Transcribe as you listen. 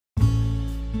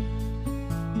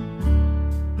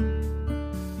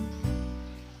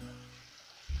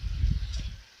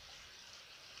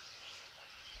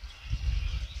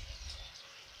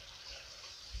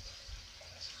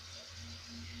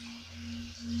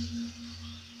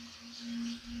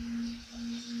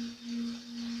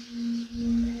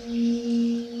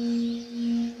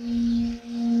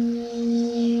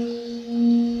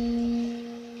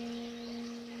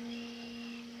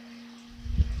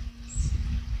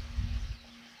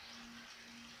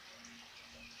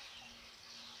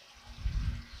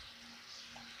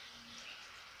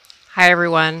Hi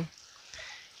everyone.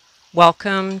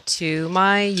 Welcome to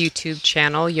my YouTube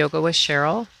channel, Yoga with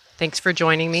Cheryl. Thanks for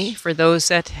joining me. For those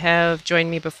that have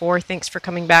joined me before, thanks for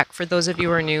coming back. For those of you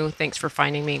who are new, thanks for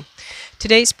finding me.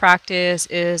 Today's practice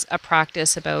is a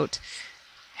practice about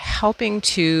helping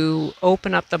to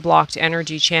open up the blocked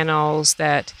energy channels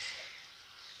that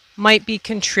might be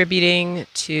contributing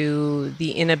to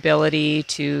the inability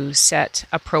to set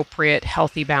appropriate,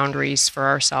 healthy boundaries for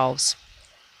ourselves.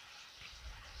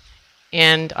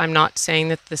 And I'm not saying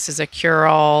that this is a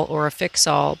cure-all or a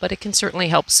fix-all, but it can certainly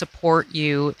help support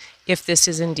you if this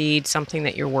is indeed something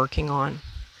that you're working on.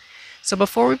 So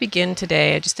before we begin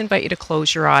today, I just invite you to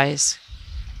close your eyes.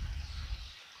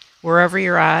 Wherever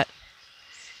you're at,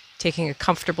 taking a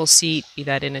comfortable seat, be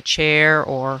that in a chair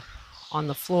or on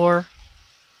the floor.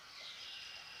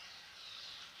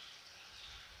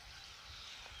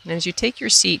 And as you take your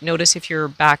seat, notice if your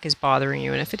back is bothering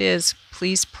you. And if it is,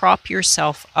 please prop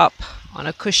yourself up on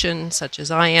a cushion, such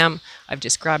as I am. I've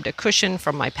just grabbed a cushion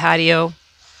from my patio.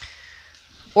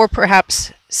 Or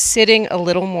perhaps sitting a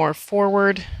little more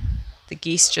forward. The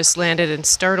geese just landed and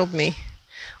startled me.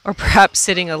 Or perhaps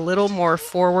sitting a little more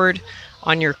forward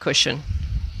on your cushion.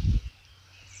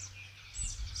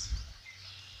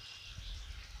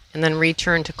 And then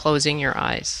return to closing your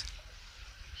eyes.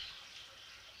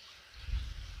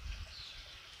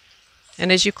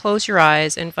 And as you close your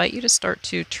eyes, I invite you to start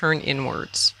to turn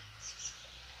inwards,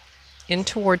 in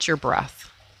towards your breath.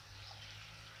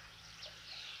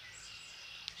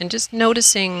 And just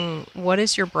noticing, what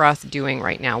is your breath doing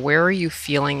right now? Where are you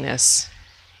feeling this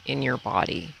in your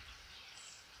body?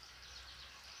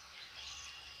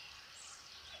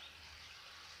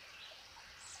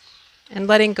 And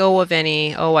letting go of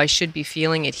any, oh, I should be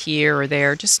feeling it here or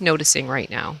there, just noticing right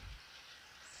now.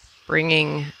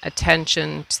 Bringing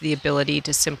attention to the ability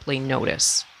to simply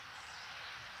notice.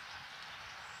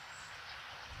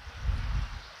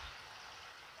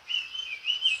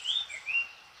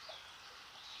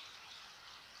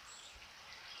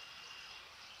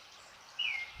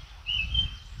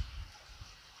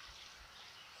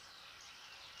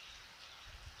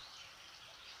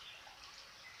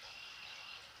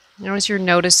 Now, as you're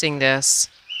noticing this,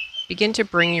 begin to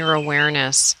bring your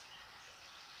awareness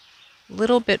a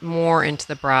little bit more into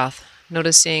the breath,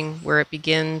 noticing where it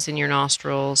begins in your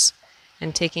nostrils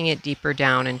and taking it deeper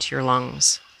down into your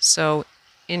lungs. So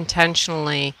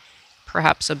intentionally,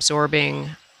 perhaps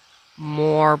absorbing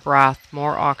more breath,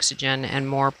 more oxygen, and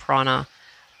more prana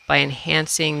by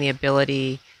enhancing the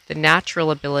ability, the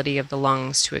natural ability of the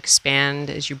lungs to expand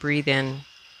as you breathe in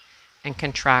and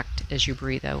contract as you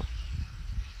breathe out.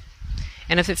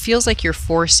 And if it feels like you're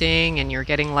forcing and you're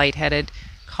getting lightheaded,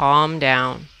 calm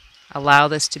down. Allow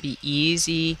this to be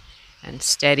easy and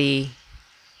steady,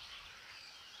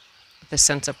 with a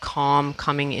sense of calm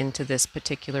coming into this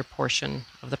particular portion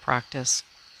of the practice.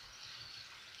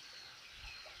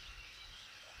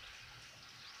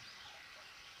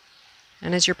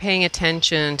 And as you're paying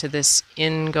attention to this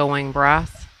ingoing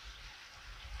breath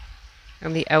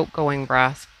and the outgoing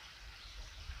breath,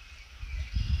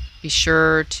 be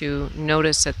sure to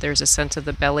notice that there's a sense of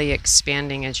the belly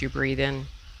expanding as you breathe in.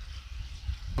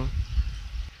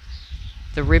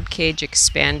 The rib cage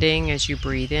expanding as you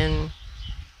breathe in,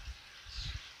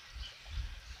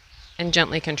 and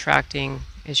gently contracting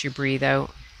as you breathe out.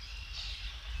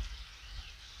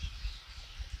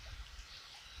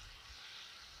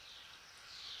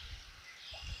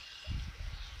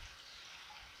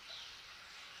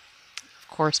 Of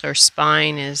course, our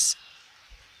spine is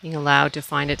being allowed to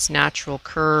find its natural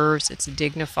curves, its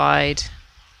dignified,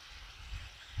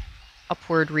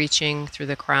 upward reaching through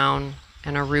the crown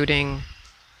and a rooting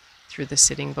through the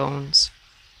sitting bones.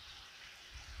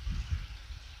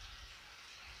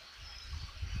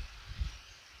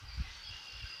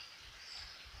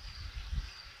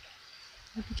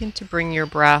 And begin to bring your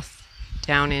breath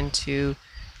down into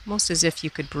almost as if you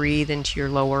could breathe into your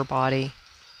lower body.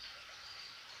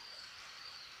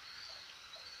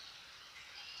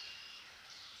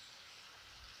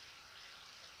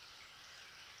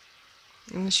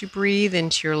 And as you breathe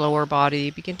into your lower body,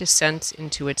 begin to sense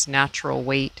into its natural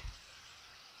weight.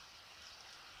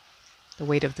 The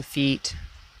weight of the feet,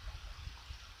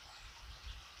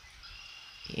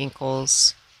 the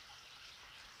ankles,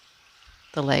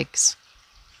 the legs,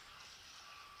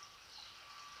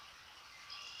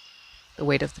 the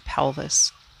weight of the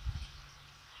pelvis.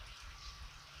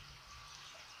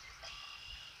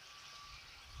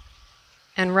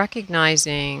 And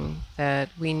recognizing that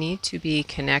we need to be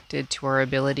connected to our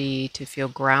ability to feel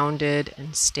grounded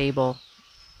and stable,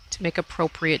 to make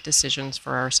appropriate decisions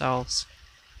for ourselves.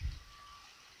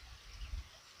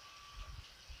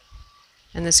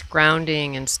 And this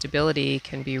grounding and stability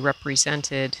can be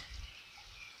represented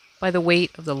by the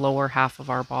weight of the lower half of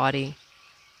our body.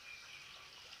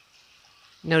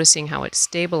 Noticing how it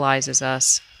stabilizes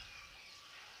us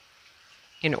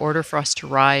in order for us to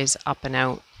rise up and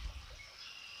out.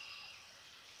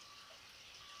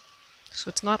 So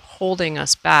it's not holding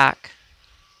us back,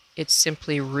 it's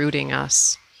simply rooting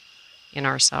us in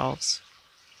ourselves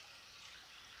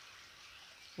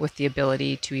with the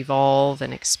ability to evolve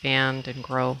and expand and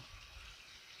grow.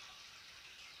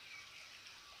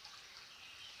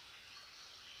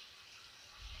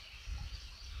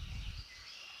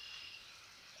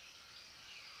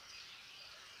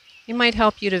 It might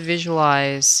help you to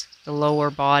visualize the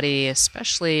lower body,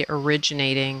 especially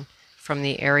originating from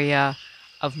the area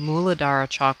of Muladhara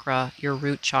chakra, your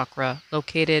root chakra,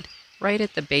 located right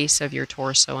at the base of your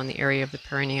torso in the area of the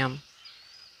perineum.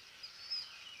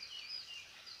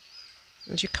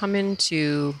 As you come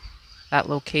into that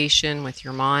location with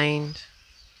your mind,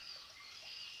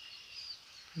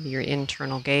 your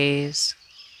internal gaze,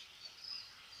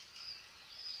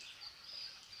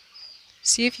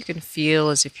 see if you can feel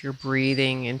as if you're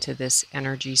breathing into this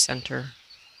energy center.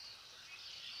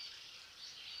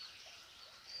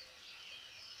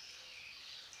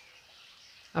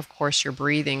 Of course, you're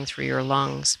breathing through your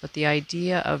lungs, but the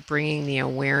idea of bringing the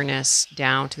awareness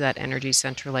down to that energy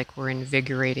center like we're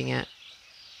invigorating it,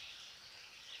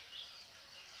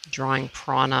 drawing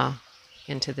prana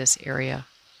into this area.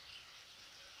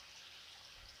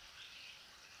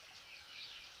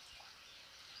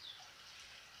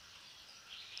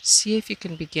 See if you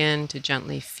can begin to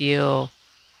gently feel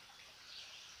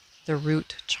the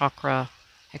root chakra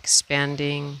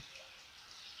expanding,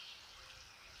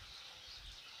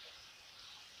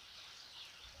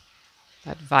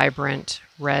 that vibrant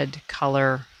red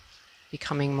color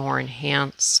becoming more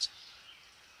enhanced.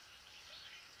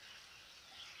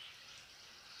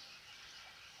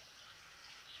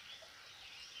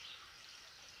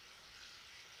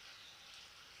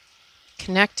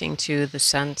 Connecting to the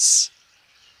sense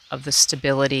of the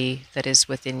stability that is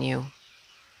within you.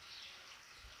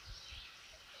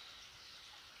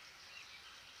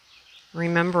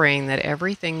 Remembering that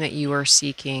everything that you are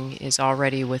seeking is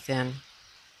already within.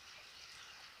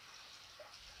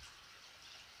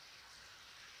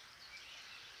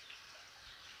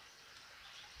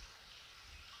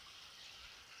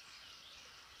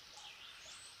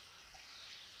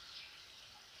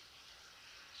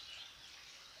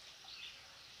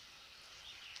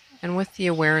 And with the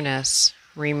awareness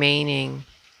remaining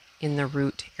in the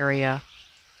root area,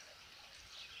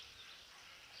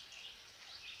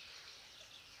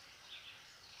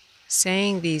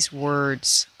 saying these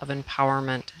words of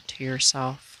empowerment to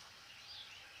yourself.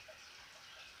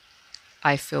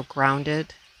 I feel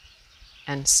grounded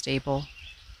and stable.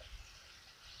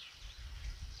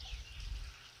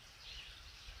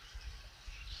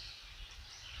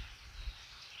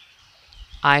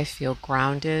 I feel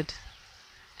grounded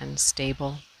and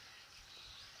stable.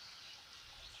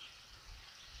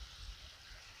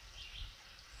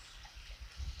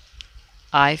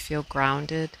 I feel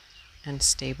grounded and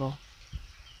stable.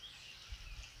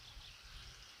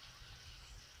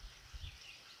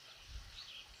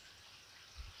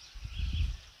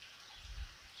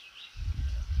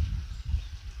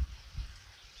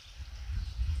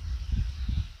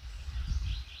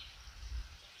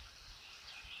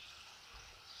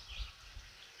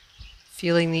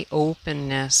 Feeling the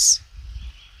openness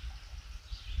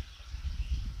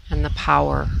and the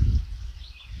power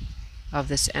of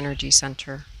this energy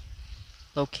center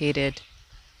located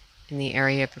in the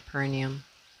area of the perineum.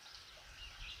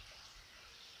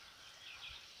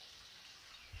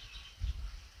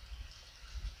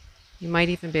 You might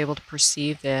even be able to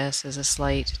perceive this as a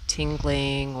slight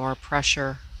tingling or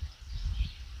pressure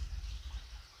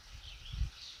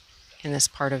in this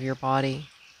part of your body.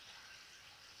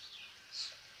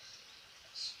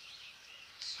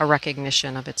 A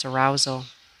recognition of its arousal.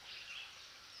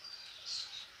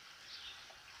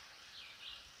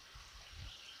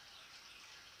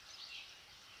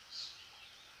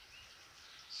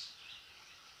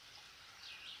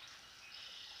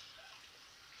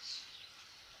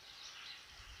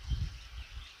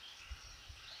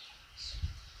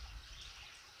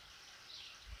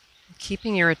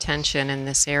 Keeping your attention in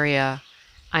this area,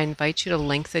 I invite you to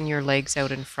lengthen your legs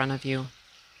out in front of you.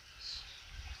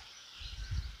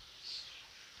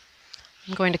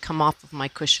 I'm going to come off of my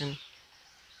cushion.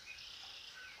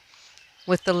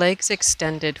 With the legs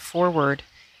extended forward,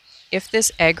 if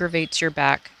this aggravates your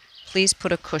back, please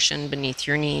put a cushion beneath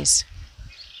your knees.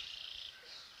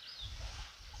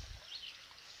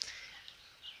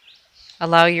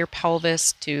 Allow your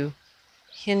pelvis to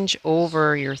hinge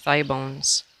over your thigh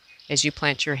bones as you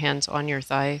plant your hands on your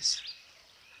thighs.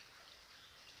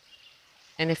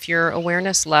 And if your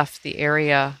awareness left the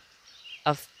area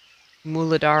of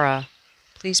Muladhara,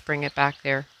 please bring it back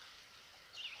there.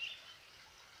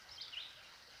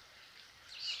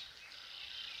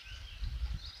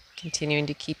 Continuing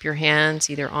to keep your hands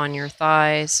either on your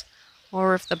thighs,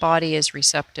 or if the body is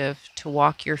receptive, to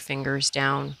walk your fingers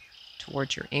down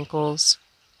towards your ankles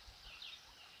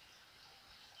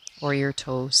or your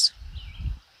toes.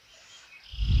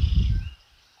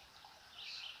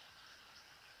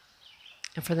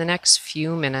 And for the next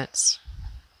few minutes,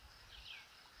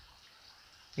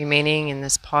 remaining in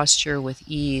this posture with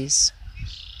ease,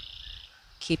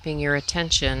 keeping your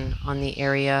attention on the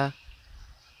area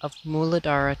of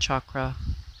Muladhara Chakra,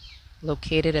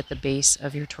 located at the base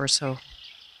of your torso.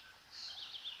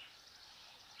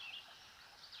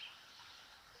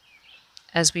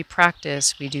 As we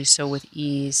practice, we do so with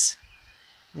ease,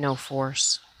 no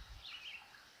force.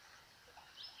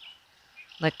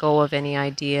 Let go of any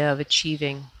idea of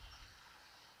achieving,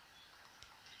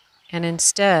 and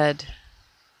instead,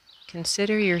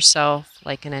 consider yourself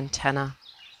like an antenna,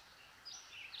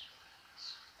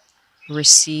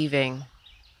 receiving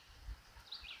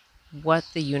what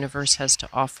the universe has to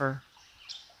offer,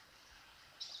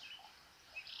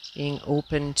 being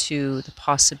open to the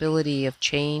possibility of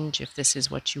change if this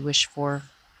is what you wish for.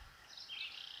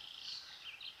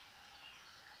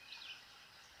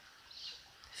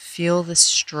 Feel the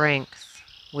strength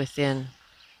within,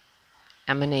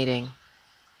 emanating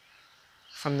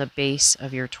from the base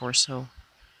of your torso.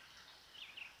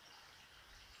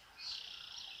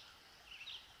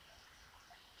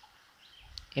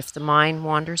 If the mind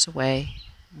wanders away,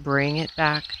 bring it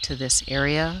back to this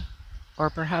area, or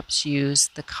perhaps use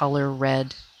the color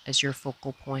red as your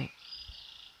focal point.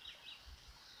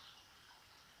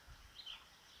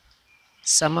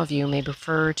 Some of you may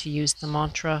prefer to use the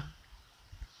mantra,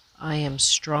 I am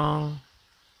strong,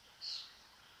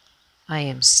 I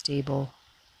am stable,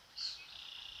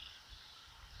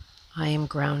 I am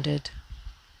grounded.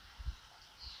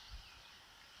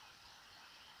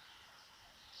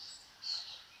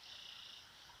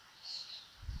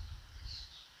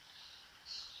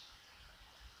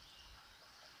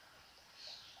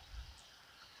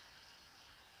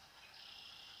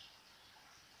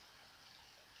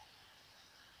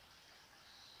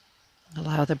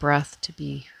 Allow the breath to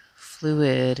be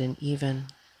fluid and even.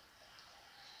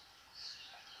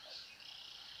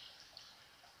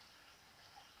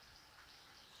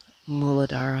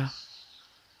 Muladhara.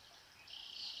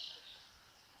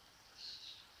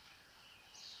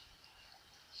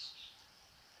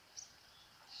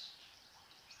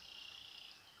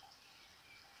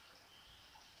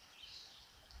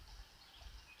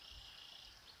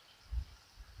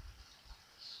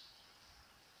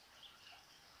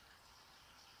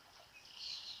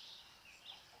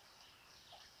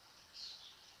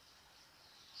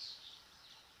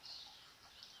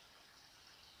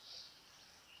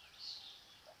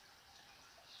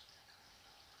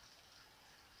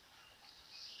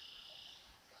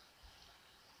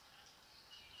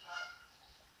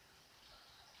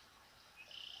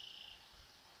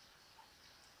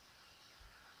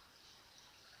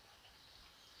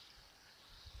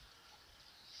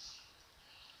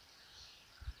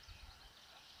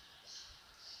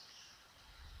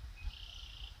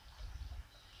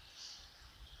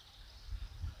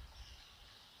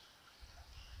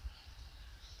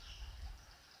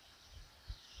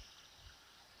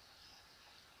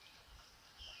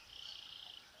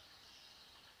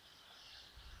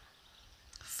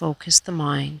 Focus the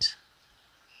mind.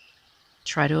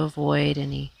 Try to avoid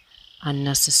any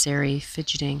unnecessary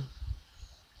fidgeting.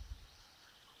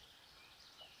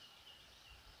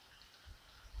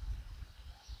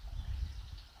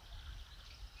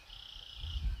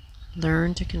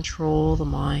 Learn to control the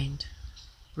mind.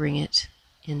 Bring it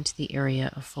into the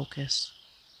area of focus.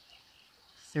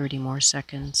 30 more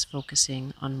seconds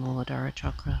focusing on Muladhara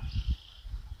Chakra.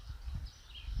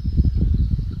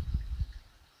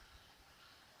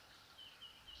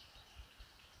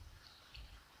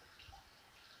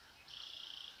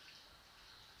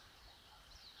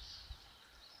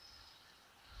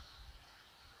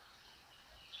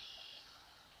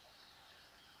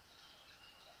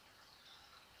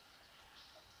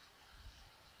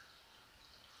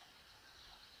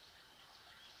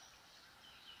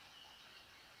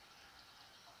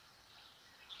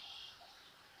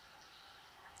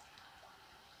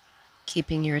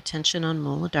 Keeping your attention on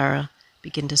Muladhara,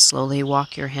 begin to slowly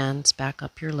walk your hands back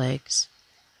up your legs.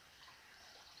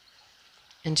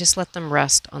 and just let them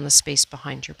rest on the space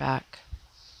behind your back.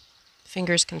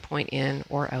 Fingers can point in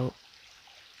or out.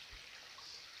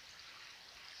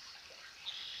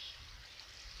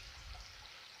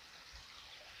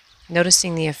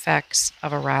 Noticing the effects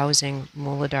of arousing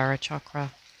Muladhara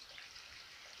chakra.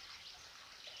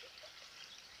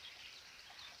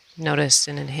 Notice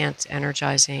an enhanced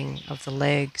energizing of the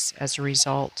legs as a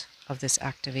result of this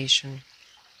activation,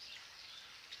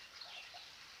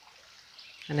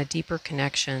 and a deeper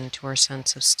connection to our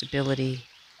sense of stability,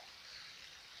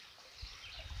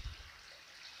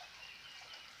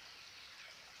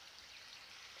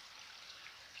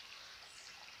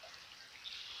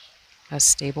 a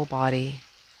stable body,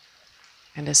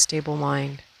 and a stable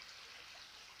mind.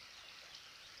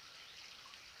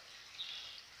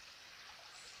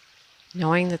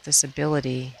 Knowing that this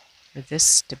ability, or this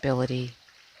stability,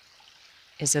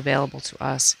 is available to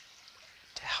us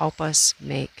to help us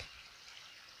make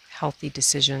healthy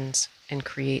decisions and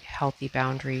create healthy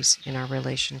boundaries in our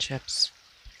relationships.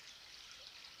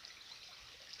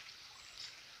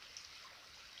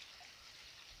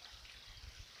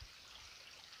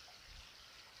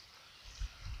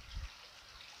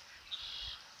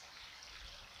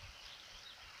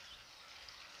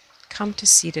 Come to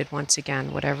seated once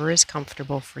again, whatever is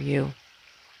comfortable for you.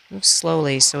 Move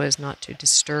slowly so as not to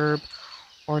disturb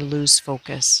or lose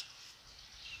focus.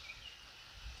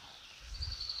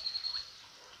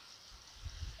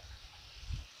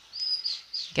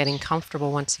 Getting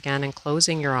comfortable once again and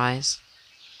closing your eyes.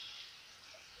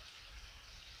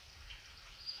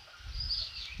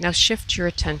 Now shift your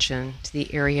attention to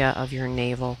the area of your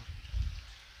navel.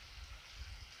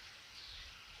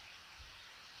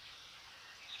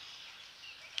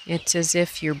 It's as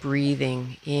if you're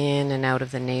breathing in and out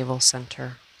of the navel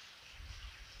center.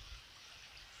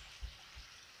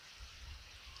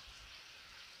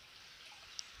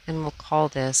 And we'll call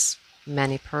this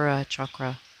Manipura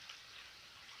chakra,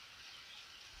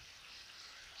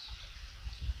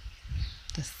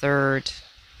 the third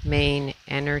main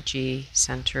energy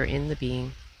center in the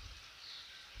being.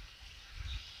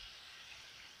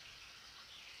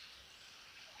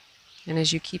 And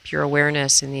as you keep your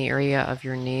awareness in the area of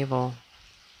your navel,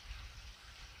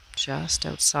 just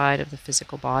outside of the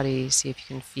physical body, see if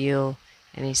you can feel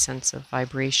any sense of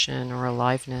vibration or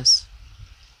aliveness.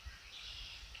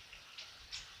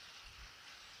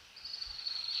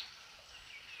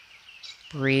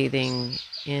 Breathing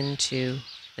into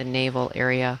the navel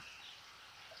area.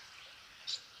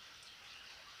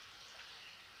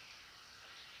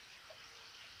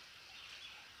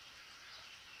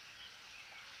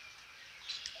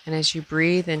 And as you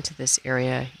breathe into this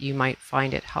area, you might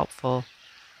find it helpful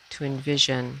to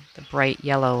envision the bright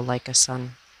yellow like a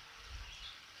sun.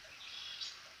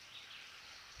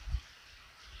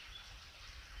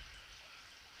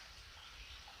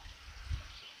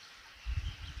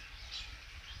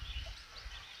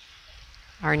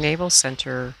 Our navel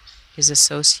center is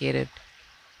associated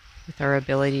with our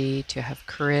ability to have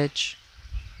courage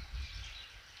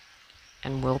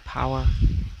and willpower.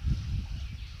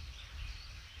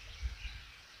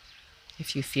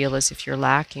 If you feel as if you're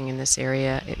lacking in this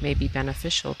area, it may be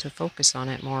beneficial to focus on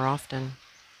it more often.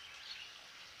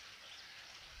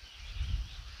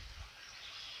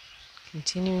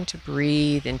 Continuing to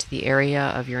breathe into the area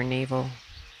of your navel.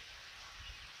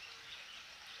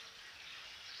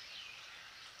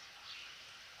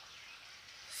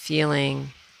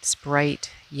 Feeling this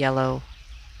bright yellow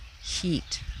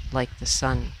heat like the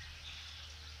sun.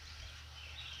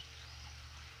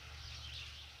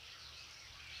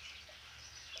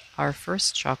 Our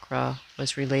first chakra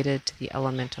was related to the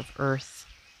element of earth,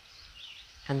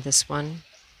 and this one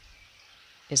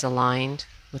is aligned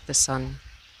with the sun.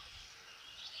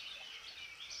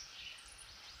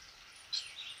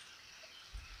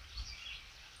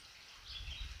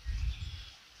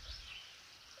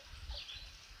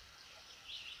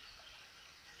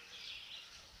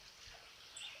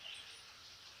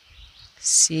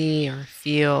 See or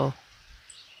feel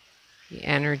the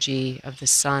energy of the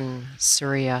sun,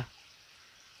 Surya,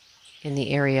 in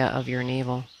the area of your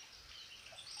navel.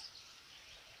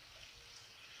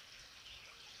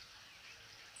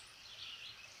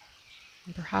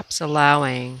 And perhaps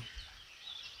allowing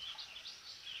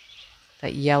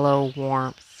that yellow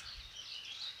warmth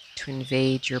to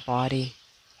invade your body,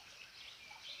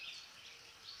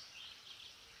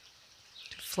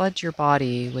 to flood your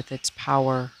body with its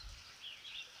power,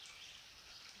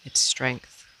 its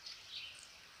strength.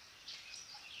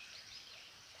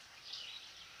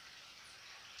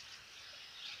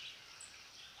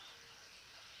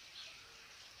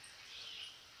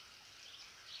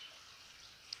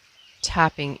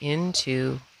 tapping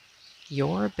into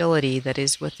your ability that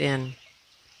is within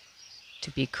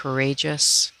to be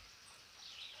courageous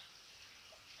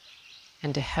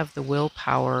and to have the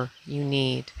willpower you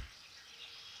need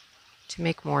to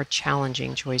make more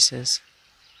challenging choices.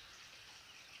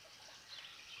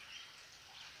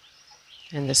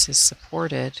 And this is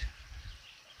supported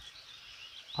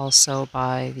also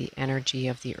by the energy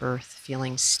of the earth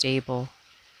feeling stable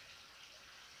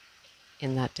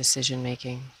in that decision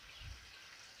making.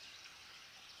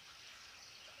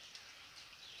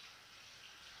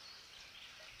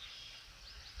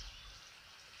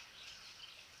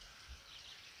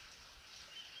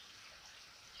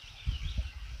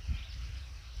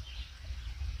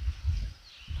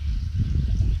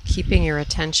 Keeping your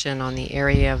attention on the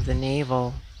area of the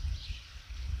navel,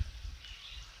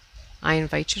 I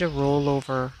invite you to roll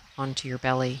over onto your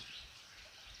belly.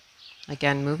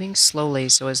 Again, moving slowly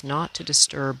so as not to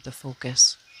disturb the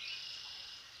focus.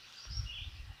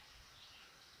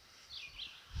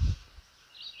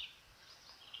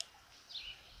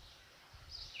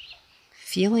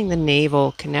 Feeling the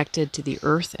navel connected to the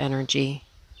earth energy,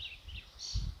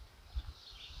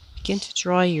 begin to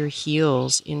draw your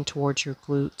heels in towards your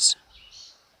glutes.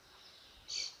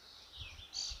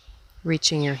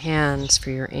 Reaching your hands for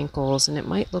your ankles, and it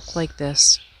might look like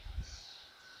this.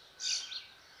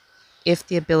 If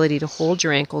the ability to hold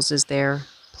your ankles is there,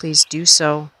 please do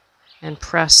so and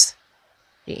press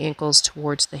the ankles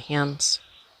towards the hands.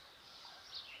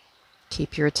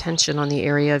 Keep your attention on the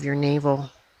area of your navel.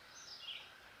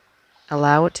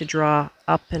 Allow it to draw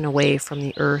up and away from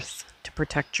the earth to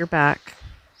protect your back.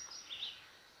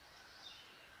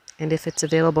 And if it's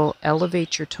available,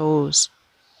 elevate your toes.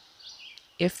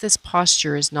 If this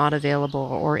posture is not available,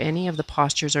 or any of the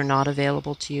postures are not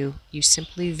available to you, you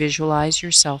simply visualize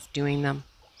yourself doing them.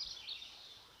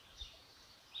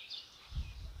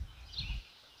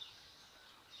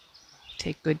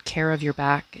 Take good care of your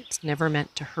back. It's never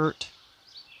meant to hurt.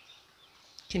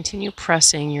 Continue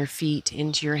pressing your feet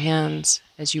into your hands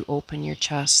as you open your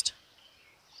chest.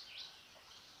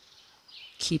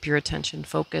 Keep your attention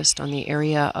focused on the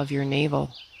area of your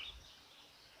navel.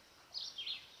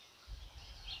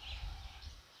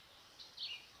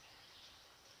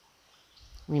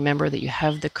 Remember that you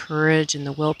have the courage and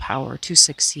the willpower to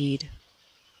succeed.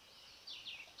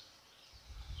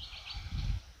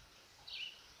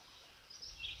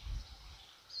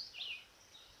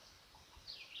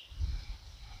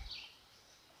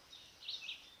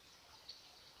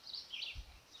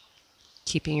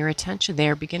 Keeping your attention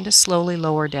there, begin to slowly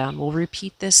lower down. We'll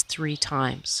repeat this 3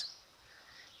 times.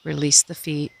 Release the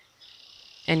feet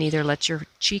and either let your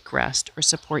cheek rest or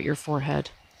support your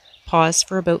forehead. Pause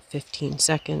for about 15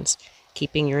 seconds,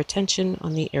 keeping your attention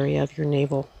on the area of your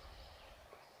navel.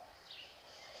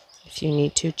 If you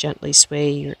need to, gently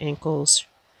sway your ankles,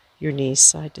 your knees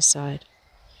side to side.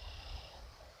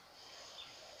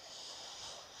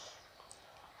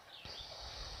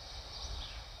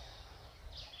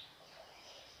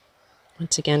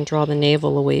 Once again, draw the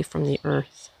navel away from the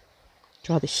earth.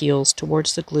 Draw the heels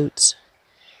towards the glutes.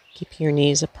 Keep your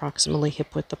knees approximately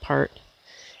hip-width apart.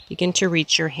 Begin to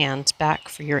reach your hands back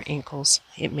for your ankles.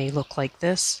 It may look like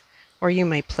this, or you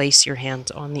may place your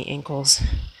hands on the ankles.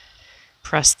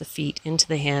 Press the feet into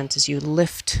the hands as you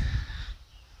lift,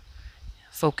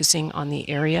 focusing on the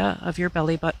area of your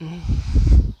belly button.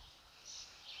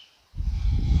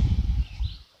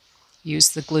 Use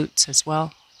the glutes as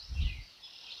well.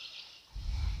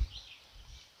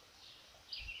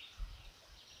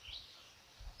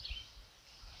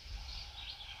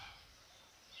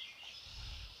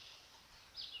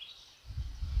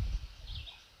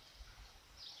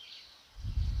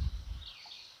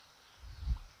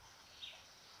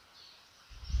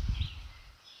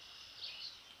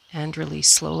 And release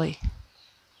slowly.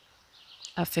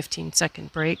 A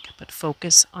 15-second break, but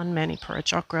focus on Manipura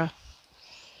Chakra.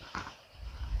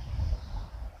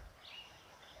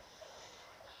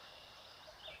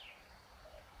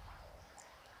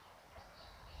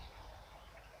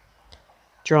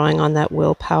 Drawing on that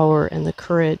willpower and the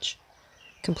courage,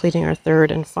 completing our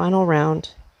 3rd and final round,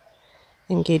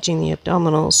 engaging the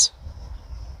abdominals,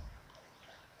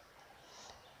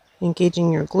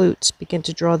 engaging your glutes. Begin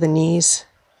to draw the knees,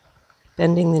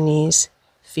 bending the knees,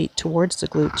 feet towards the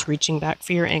glutes, reaching back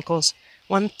for your ankles.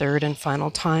 1/3 and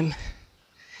final time.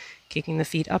 Kicking the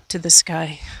feet up to the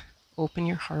sky. Open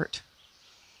your heart.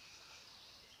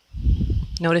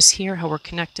 Notice here how we're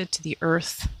connected to the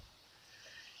earth.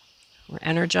 We're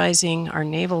energizing our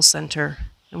navel center,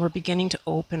 and we're beginning to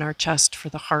open our chest for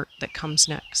the heart that comes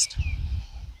next.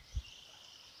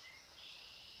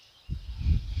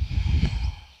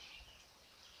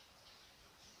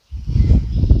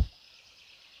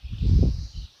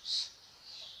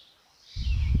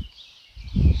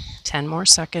 10 more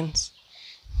seconds.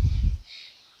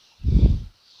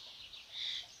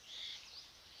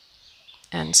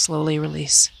 And slowly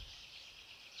release.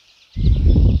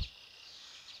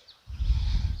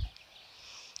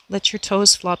 Let your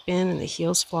toes flop in and the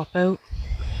heels flop out.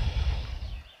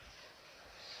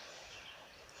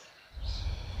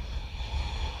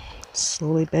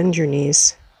 Slowly bend your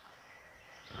knees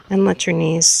and let your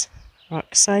knees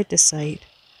rock side to side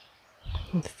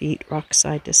and the feet rock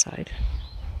side to side.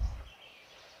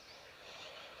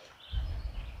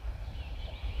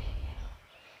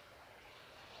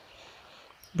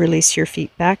 Release your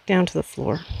feet back down to the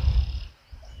floor.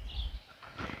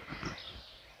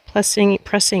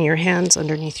 Pressing your hands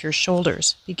underneath your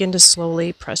shoulders, begin to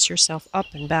slowly press yourself up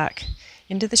and back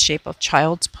into the shape of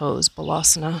child's pose,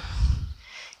 Balasana.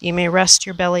 You may rest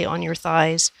your belly on your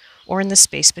thighs or in the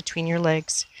space between your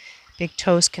legs. Big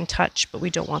toes can touch, but we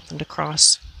don't want them to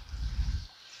cross.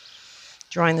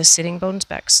 Drawing the sitting bones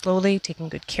back slowly, taking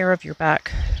good care of your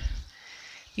back.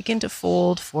 Begin to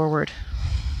fold forward.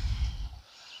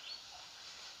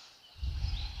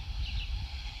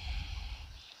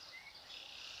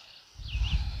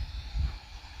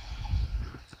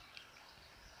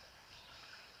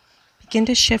 Begin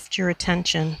to shift your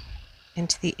attention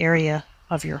into the area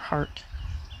of your heart.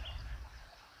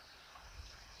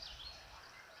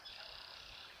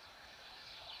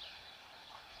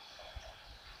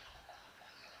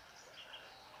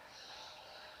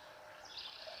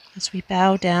 As we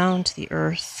bow down to the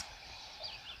earth,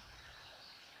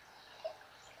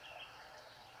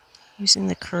 using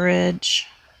the courage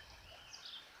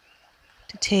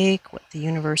to take what the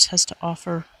universe has to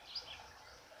offer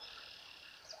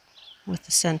with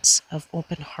a sense of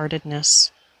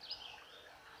open-heartedness.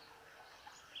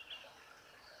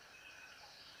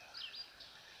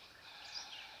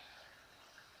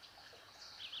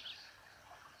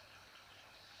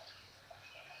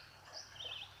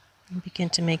 And begin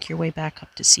to make your way back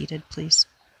up to seated, please.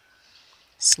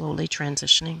 Slowly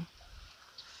transitioning,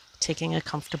 taking a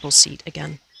comfortable seat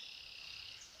again.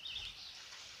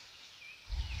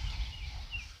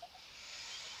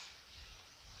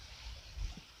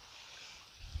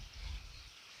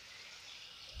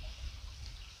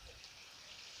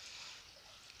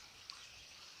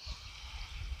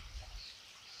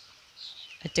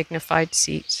 A dignified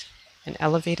seat, an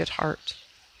elevated heart,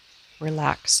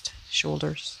 relaxed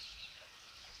shoulders.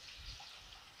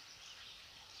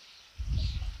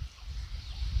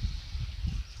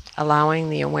 Allowing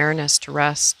the awareness to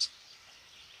rest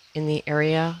in the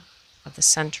area of the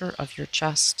center of your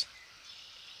chest,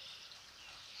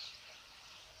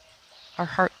 our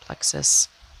heart plexus,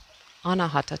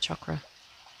 Anahata Chakra.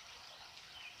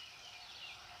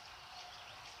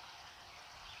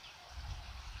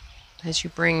 As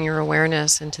you bring your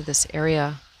awareness into this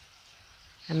area,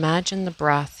 imagine the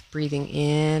breath breathing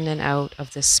in and out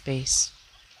of this space.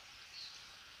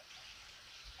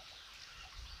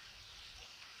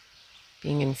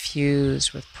 Being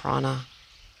infused with prana,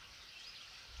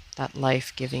 that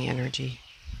life-giving energy.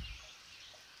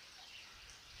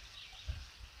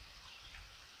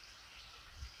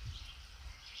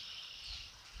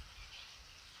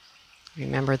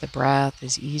 Remember, the breath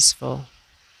is easeful.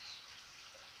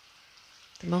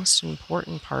 The most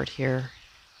important part here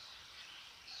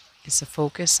is the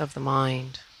focus of the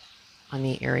mind on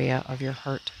the area of your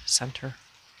heart center.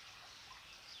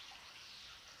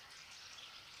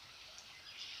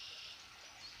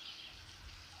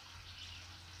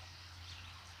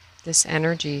 This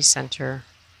energy center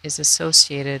is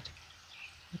associated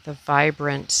with a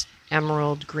vibrant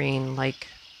emerald green like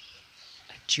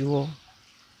a jewel.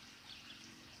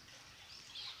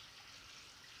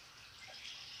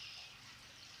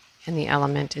 And the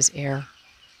element is air.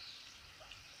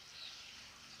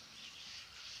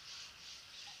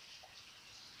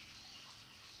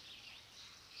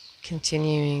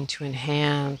 Continuing to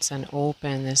enhance and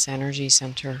open this energy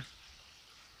center.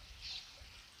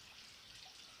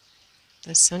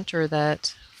 The center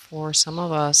that for some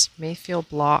of us may feel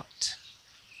blocked,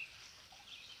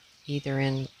 either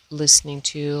in listening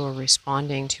to or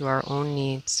responding to our own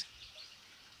needs,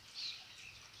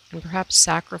 and perhaps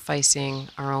sacrificing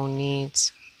our own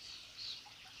needs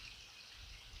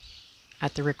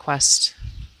at the request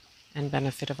and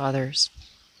benefit of others.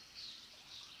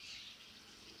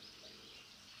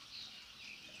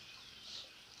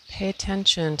 Pay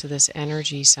attention to this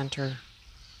energy center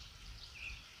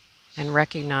and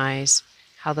recognize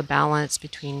how the balance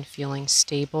between feeling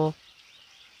stable,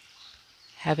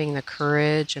 having the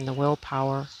courage and the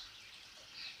willpower,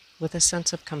 with a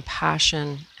sense of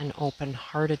compassion and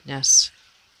open-heartedness,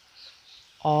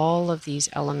 all of these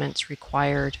elements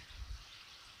required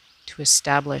to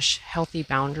establish healthy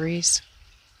boundaries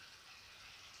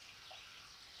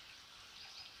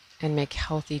and make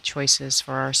healthy choices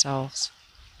for ourselves.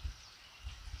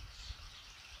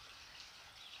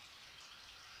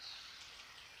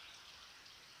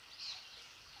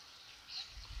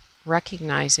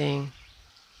 Recognizing,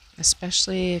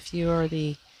 especially if you are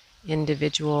the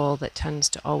individual that tends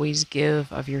to always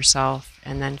give of yourself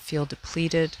and then feel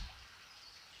depleted,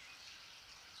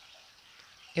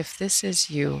 if this is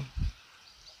you,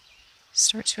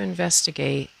 start to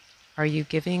investigate, are you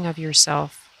giving of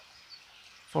yourself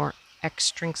for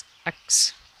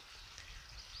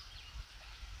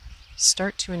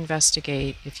start to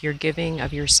investigate if you're giving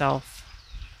of yourself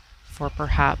for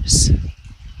perhaps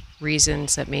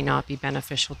reasons that may not be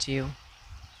beneficial to you.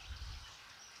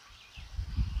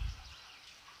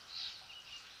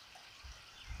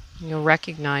 You'll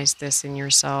recognize this in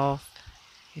yourself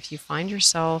if you find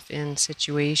yourself in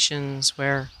situations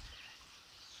where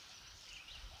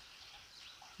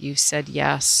you said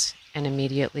yes and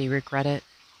immediately regret it.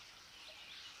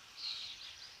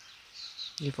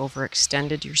 You've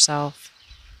overextended yourself.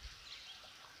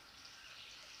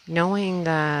 Knowing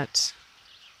that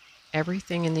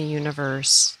everything in the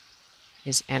universe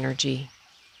is energy.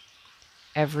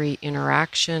 Every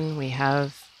interaction we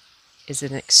have is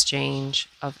an exchange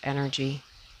of energy.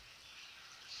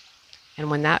 And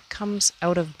when that comes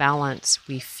out of balance,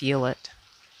 we feel it.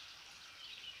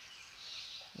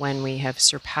 When we have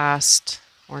surpassed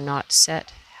or not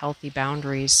set healthy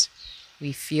boundaries,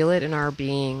 we feel it in our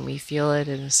being. We feel it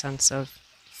in a sense of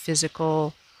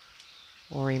physical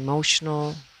or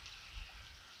emotional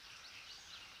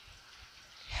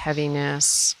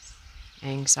heaviness,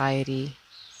 anxiety,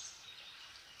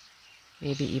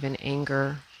 maybe even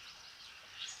anger,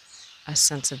 a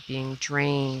sense of being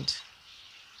drained,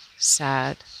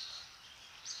 sad.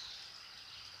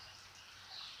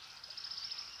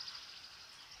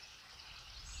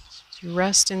 To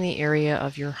rest in the area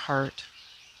of your heart,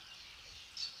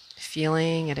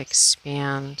 feeling it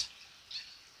expand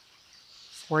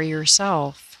for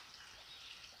yourself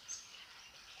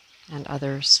and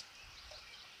others.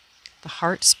 The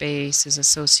heart space is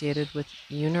associated with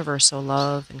universal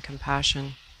love and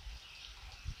compassion.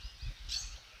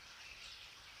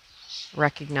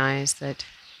 Recognize that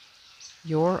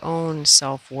your own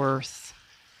self-worth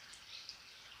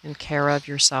and care of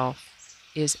yourself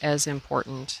is as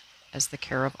important as the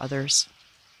care of others.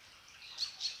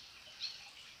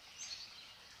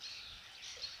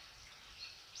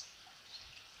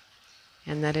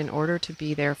 And that in order to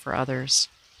be there for others,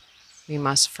 we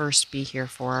must first be here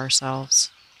for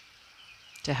ourselves,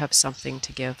 to have something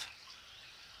to give.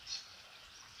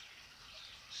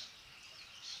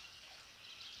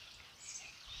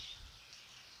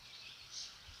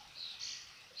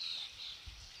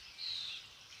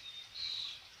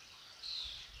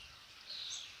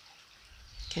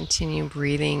 Continue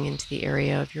breathing into the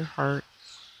area of your heart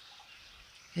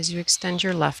as you extend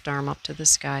your left arm up to the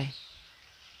sky.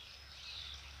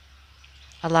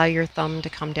 Allow your thumb to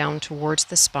come down towards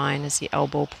the spine as the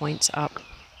elbow points up.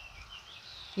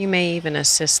 You may even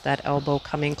assist that elbow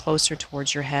coming closer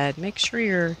towards your head. Make sure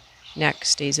your neck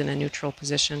stays in a neutral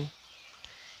position.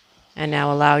 And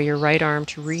now allow your right arm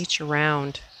to reach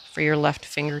around for your left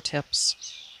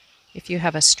fingertips. If you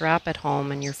have a strap at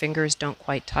home and your fingers don't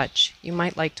quite touch, you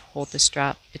might like to hold the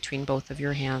strap between both of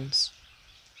your hands.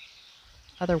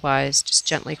 Otherwise, just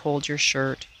gently hold your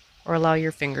shirt or allow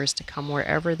your fingers to come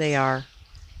wherever they are,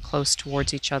 close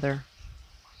towards each other.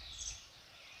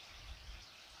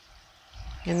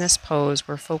 In this pose,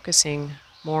 we're focusing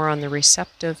more on the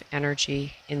receptive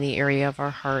energy in the area of our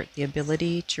heart, the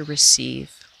ability to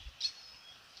receive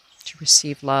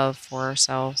love for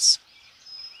ourselves.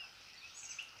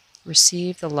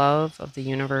 Receive the love of the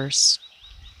universe.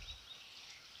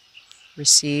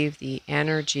 Receive the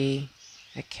energy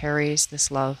that carries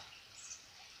this love.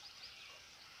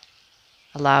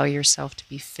 Allow yourself to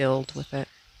be filled with it.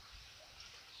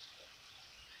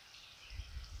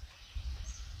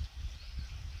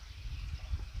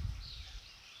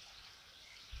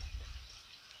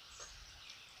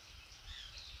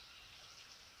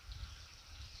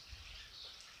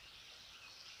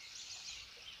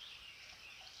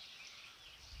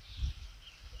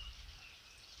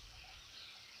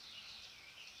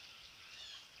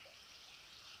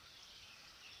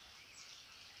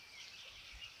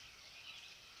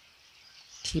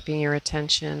 Keeping your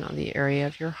attention on the area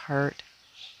of your heart,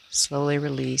 slowly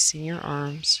releasing your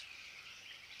arms.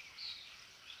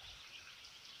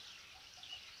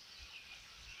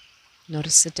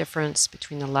 Notice the difference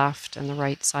between the left and the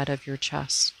right side of your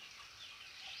chest.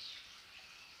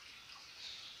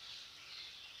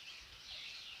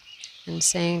 and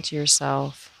saying to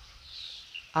yourself,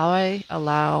 I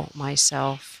allow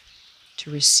myself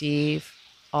to receive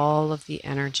all of the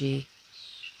energy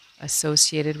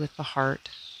associated with the heart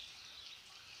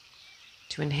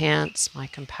to enhance my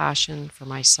compassion for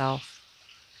myself.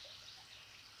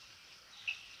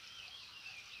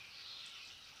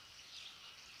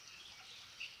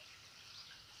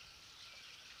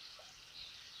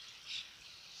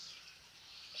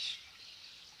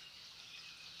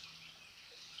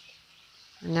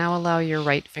 And now allow your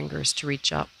right fingers to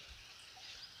reach up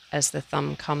as the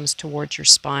thumb comes towards your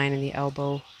spine and the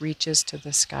elbow reaches to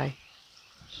the sky.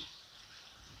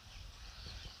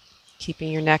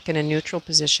 Keeping your neck in a neutral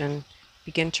position,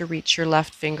 begin to reach your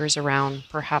left fingers around,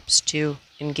 perhaps to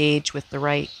engage with the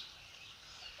right,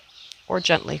 or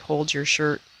gently hold your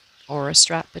shirt or a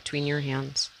strap between your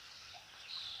hands.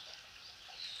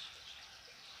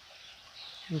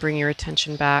 And bring your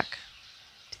attention back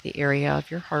to the area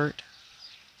of your heart.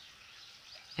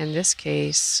 In this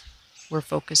case, we're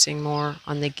focusing more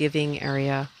on the giving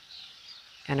area,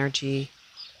 energy.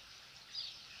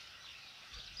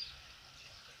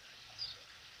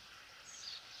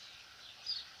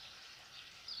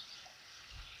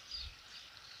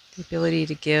 The ability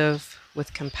to give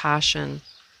with compassion,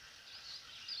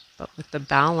 but with the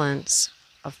balance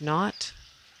of not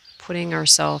putting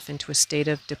ourselves into a state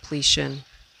of depletion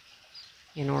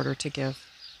in order to give.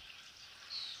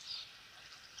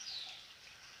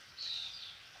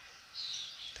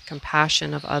 The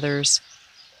compassion of others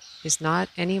is not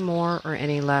any more or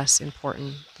any less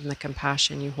important than the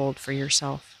compassion you hold for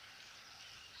yourself.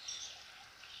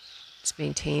 Let's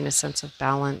maintain a sense of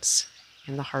balance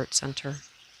in the heart center.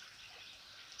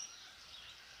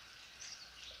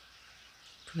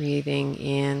 Breathing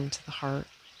into the heart.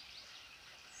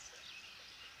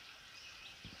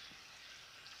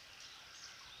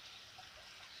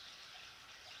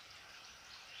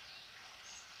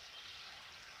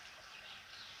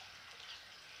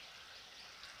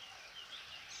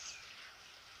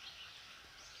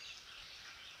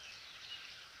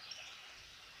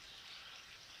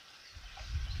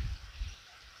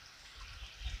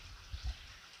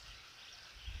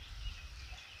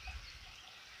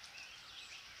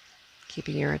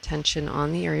 Keeping your attention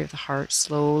on the area of the heart,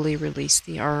 slowly release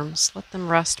the arms. Let them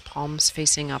rest, palms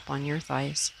facing up on your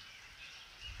thighs.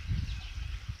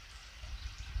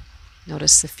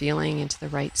 Notice the feeling into the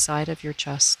right side of your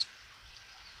chest.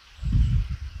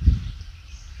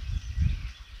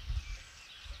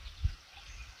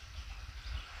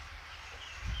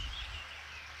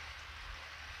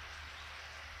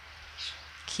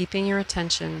 Keeping your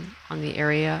attention on the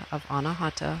area of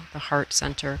Anahata, the heart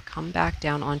center, come back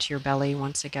down onto your belly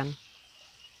once again.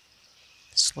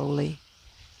 Slowly.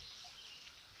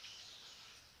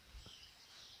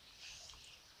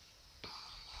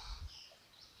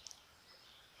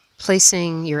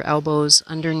 Placing your elbows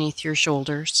underneath your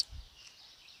shoulders.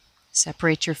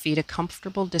 Separate your feet a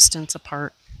comfortable distance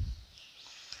apart.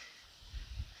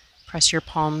 Press your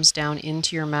palms down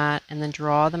into your mat and then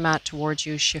draw the mat towards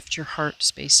you. Shift your heart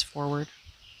space forward.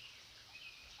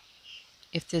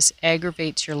 If this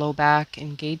aggravates your low back,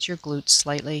 engage your glutes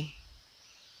slightly.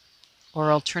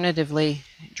 Or alternatively,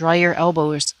 draw your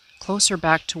elbows closer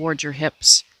back towards your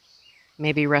hips.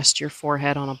 Maybe rest your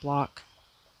forehead on a block.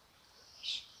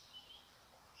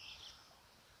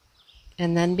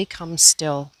 And then become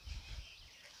still,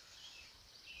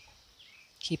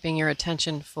 keeping your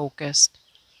attention focused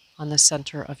on the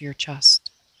center of your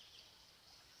chest.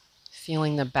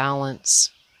 Feeling the balance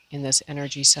in this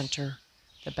energy center,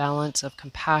 the balance of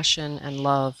compassion and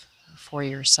love for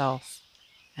yourself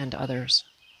and others.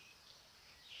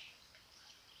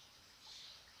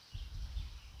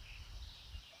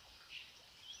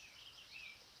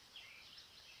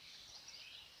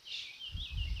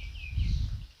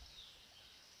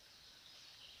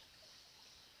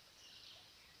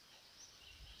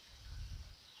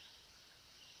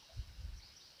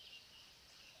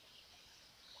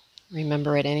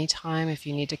 Remember, at any time, if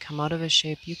you need to come out of a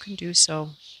shape, you can do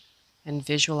so and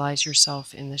visualize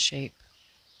yourself in the shape.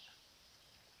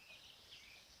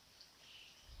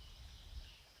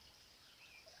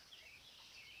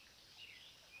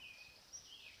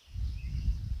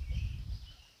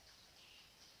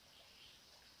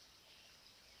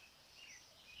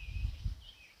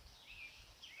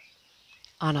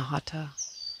 Anahata,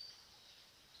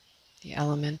 the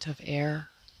element of air,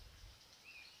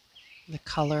 the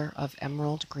color of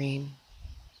emerald green.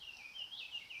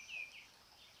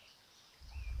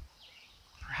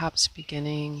 Perhaps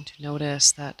beginning to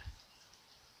notice that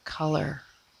color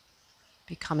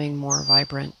becoming more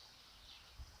vibrant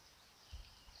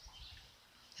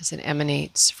as it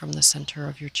emanates from the center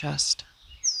of your chest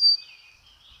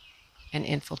and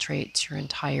infiltrates your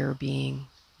entire being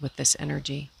with this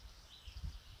energy.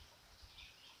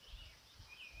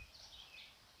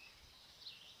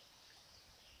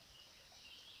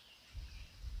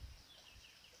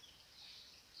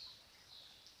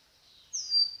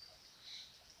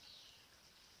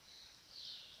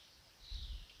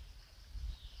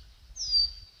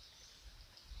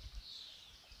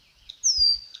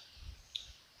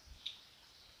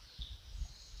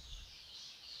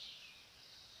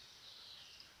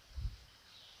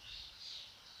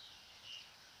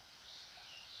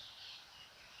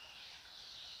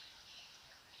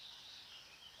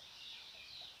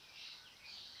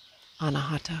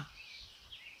 Anahata.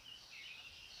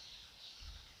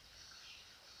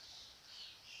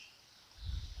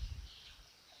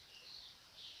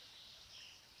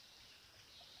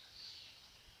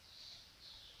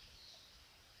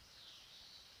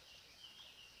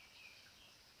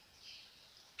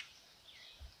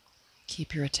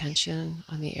 Keep your attention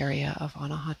on the area of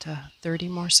Anahata 30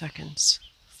 more seconds.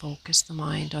 Focus the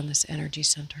mind on this energy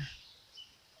center.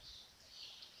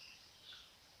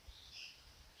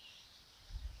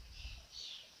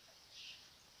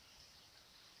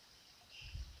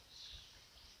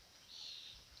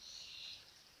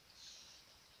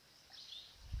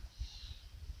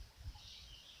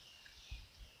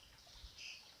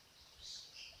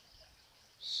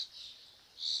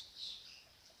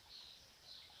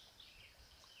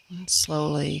 And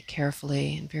slowly,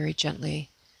 carefully, and very gently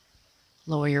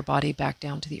lower your body back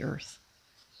down to the earth.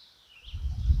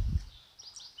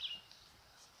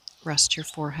 Rest your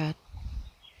forehead.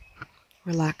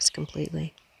 Relax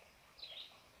completely.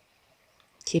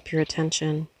 Keep your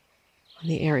attention on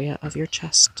the area of your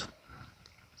chest.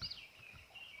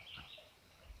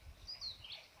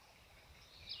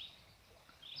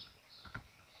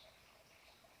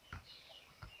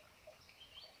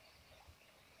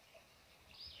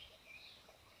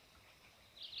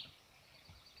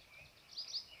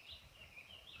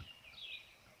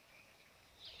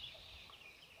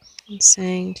 And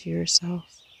saying to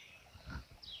yourself,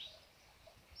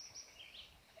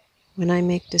 when I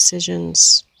make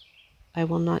decisions, I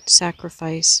will not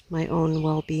sacrifice my own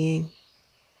well-being.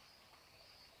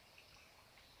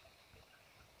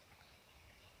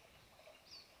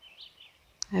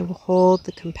 I will hold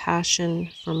the compassion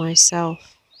for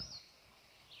myself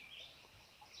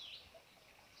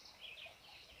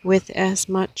with as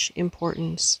much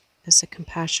importance as the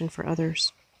compassion for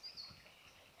others.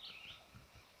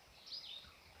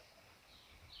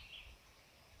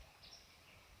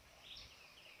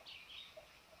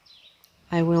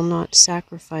 I will not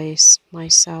sacrifice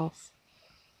myself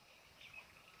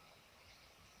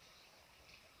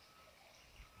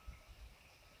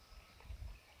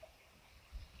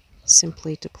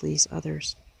simply to please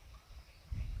others.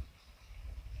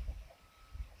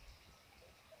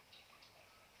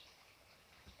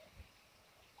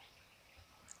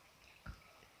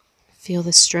 Feel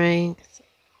the strength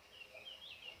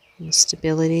and the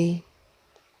stability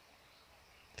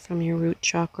from your root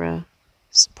chakra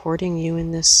supporting you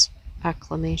in this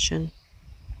acclamation.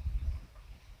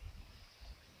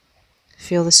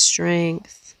 Feel the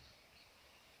strength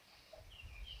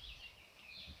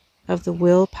of the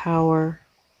willpower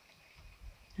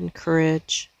and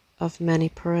courage of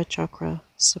Manipura chakra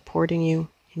supporting you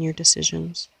in your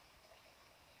decisions.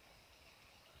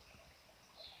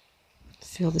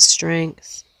 Feel the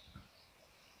strength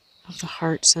of the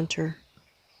heart center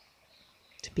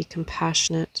to be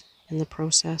compassionate in the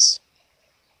process.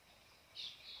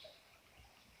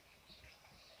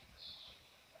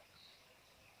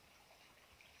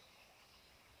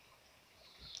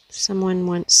 Someone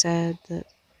once said that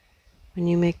when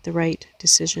you make the right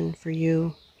decision for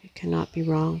you, it cannot be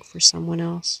wrong for someone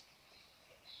else.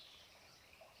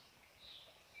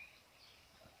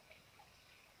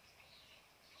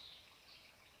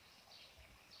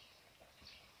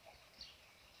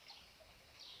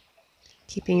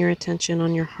 Keeping your attention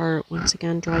on your heart, once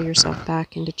again, draw yourself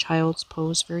back into child's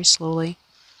pose very slowly.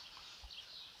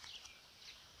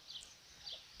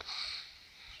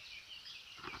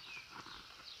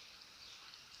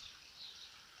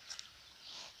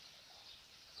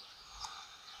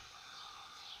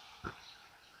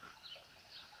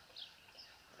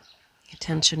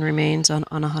 Attention remains on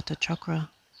Anahata chakra.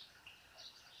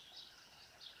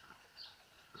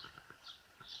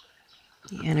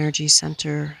 The energy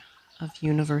center of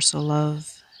universal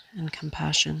love and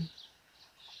compassion.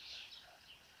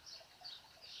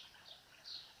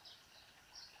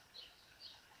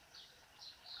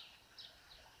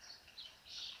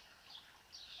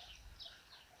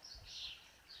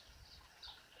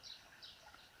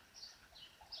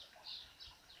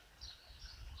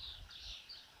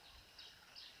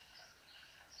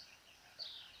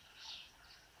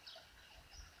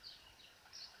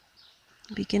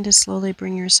 Begin to slowly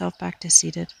bring yourself back to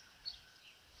seated.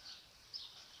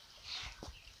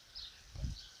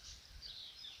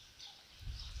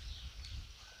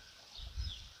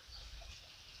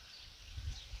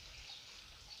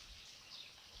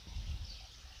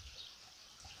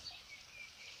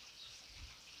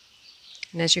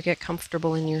 And as you get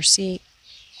comfortable in your seat,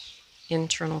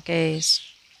 internal gaze,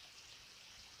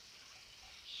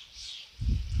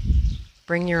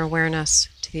 bring your awareness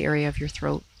to the area of your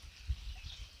throat.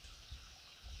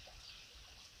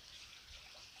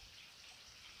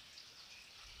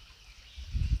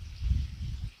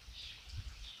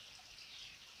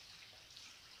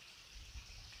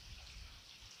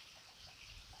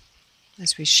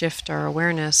 As we shift our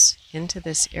awareness into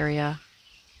this area,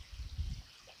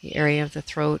 the area of the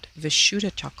throat,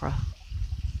 Vishuddha Chakra.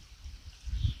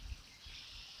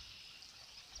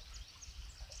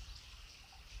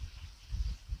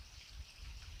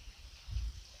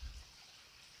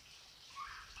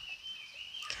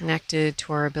 Connected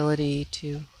to our ability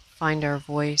to find our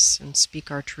voice and speak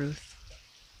our truth.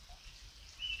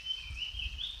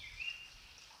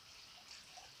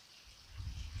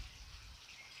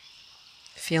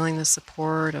 Feeling the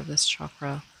support of this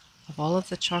chakra, of all of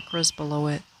the chakras below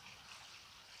it.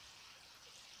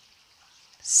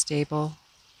 Stable,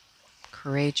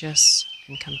 courageous,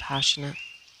 and compassionate.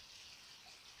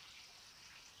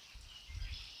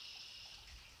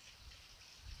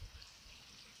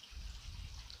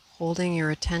 Holding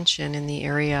your attention in the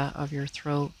area of your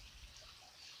throat.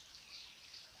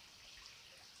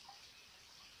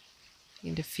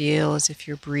 You need to feel as if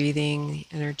you're breathing the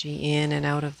energy in and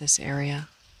out of this area.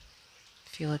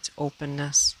 Feel its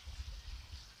openness.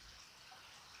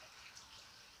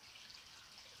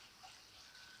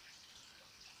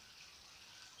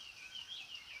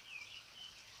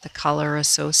 The color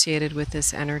associated with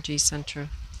this energy center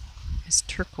is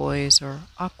turquoise or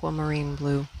aquamarine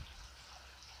blue.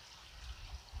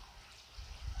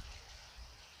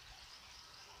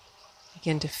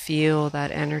 Begin to feel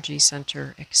that energy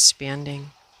center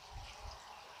expanding.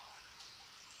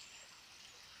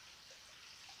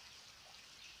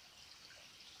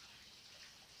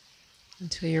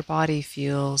 Until your body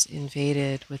feels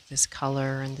invaded with this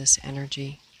color and this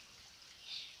energy.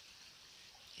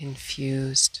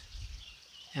 Infused,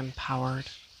 empowered.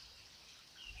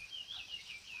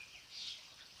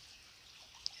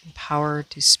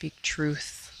 Empowered to speak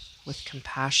truth with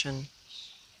compassion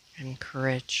and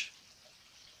courage.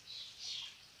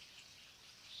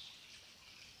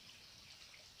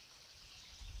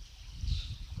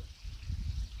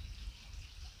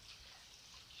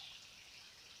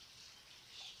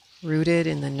 Rooted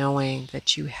in the knowing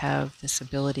that you have this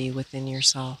ability within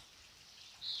yourself.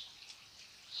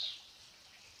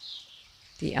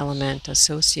 The element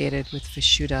associated with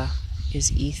Vishuddha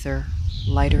is ether,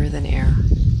 lighter than air.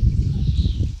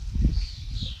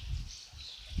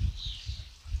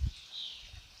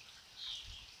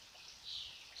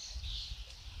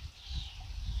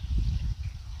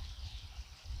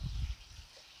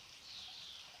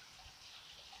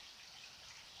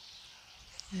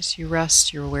 As you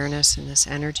rest your awareness in this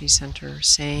energy center,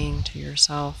 saying to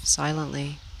yourself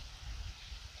silently,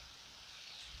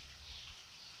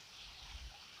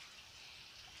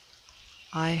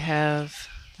 I have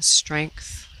the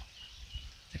strength,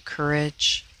 the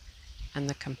courage, and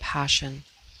the compassion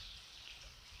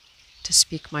to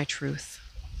speak my truth,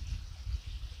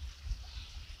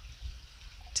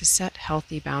 to set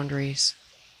healthy boundaries.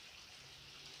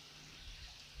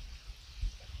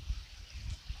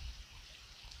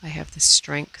 I have the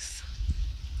strength,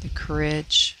 the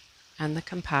courage, and the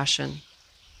compassion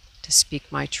to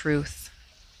speak my truth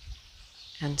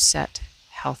and set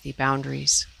healthy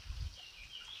boundaries.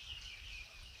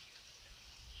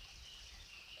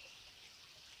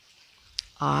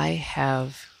 I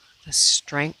have the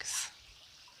strength,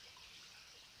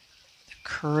 the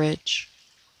courage,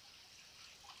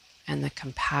 and the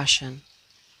compassion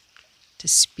to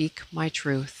speak my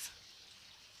truth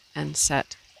and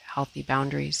set healthy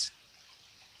boundaries.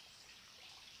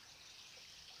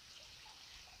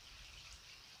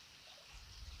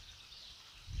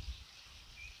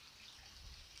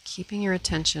 Keeping your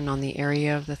attention on the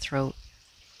area of the throat,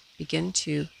 begin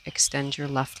to extend your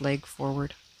left leg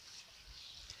forward,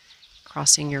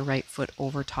 crossing your right foot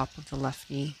over top of the left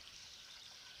knee.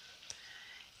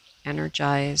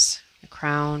 Energize the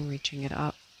crown, reaching it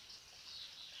up.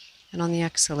 And on the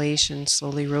exhalation,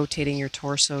 slowly rotating your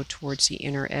torso towards the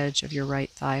inner edge of your right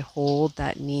thigh. Hold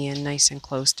that knee in nice and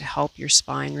close to help your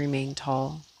spine remain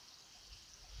tall.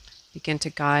 Begin to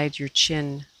guide your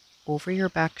chin over your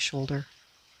back shoulder.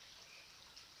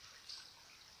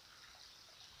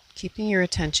 Keeping your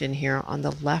attention here on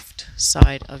the left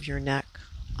side of your neck,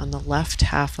 on the left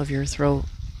half of your throat.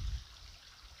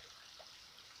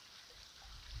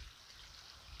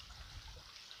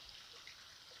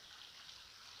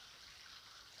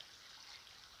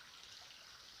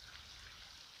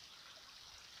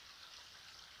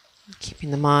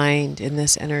 Keeping the mind in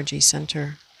this energy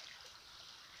center.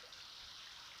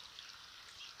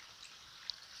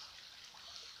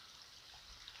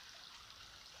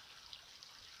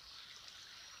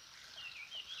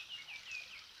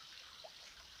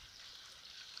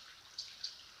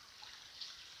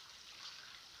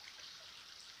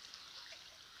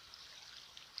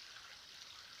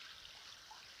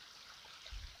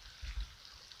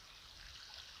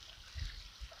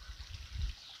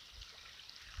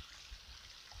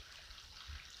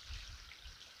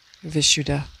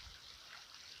 Vishuddha.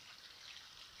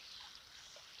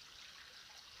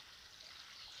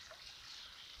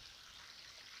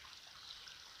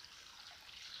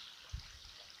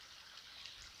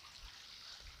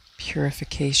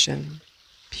 Purification,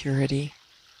 purity.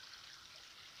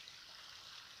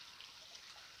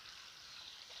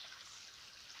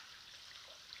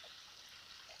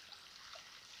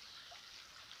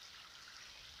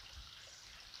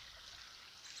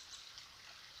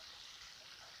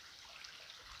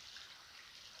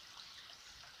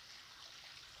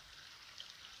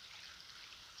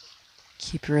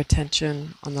 Keep your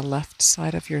attention on the left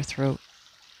side of your throat.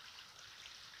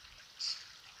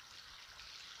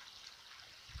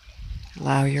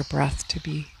 Allow your breath to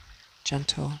be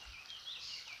gentle,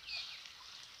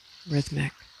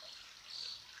 rhythmic.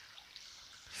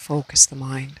 Focus the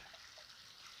mind.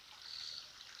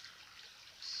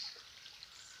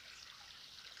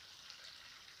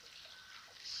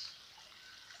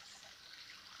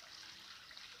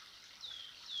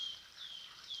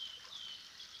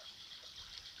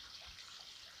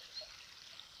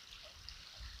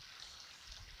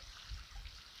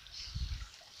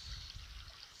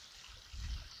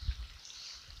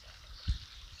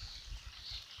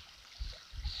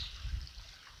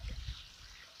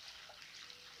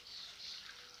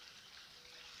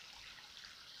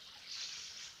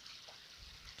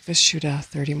 Vishuddha,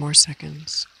 30 more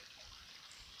seconds.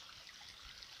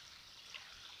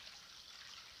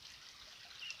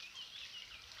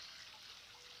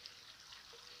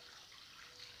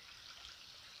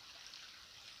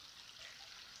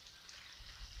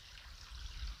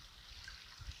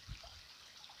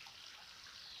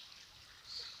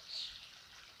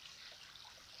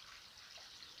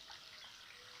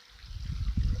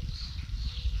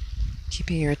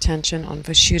 Keeping your attention on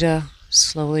Vishuddha,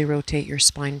 slowly rotate your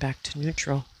spine back to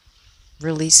neutral.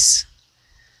 Release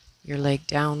your leg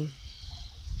down.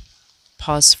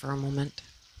 Pause for a moment.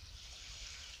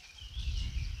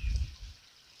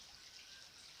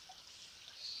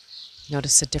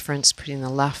 Notice the difference between the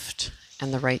left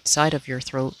and the right side of your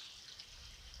throat.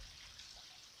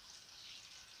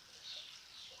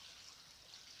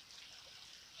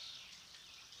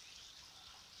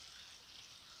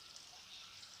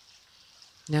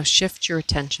 Now shift your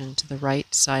attention to the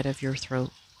right side of your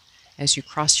throat as you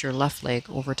cross your left leg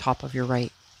over top of your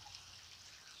right.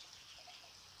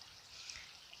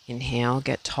 Inhale,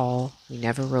 get tall. We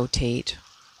never rotate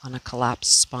on a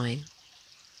collapsed spine.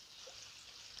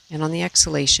 And on the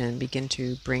exhalation, begin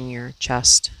to bring your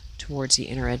chest towards the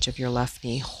inner edge of your left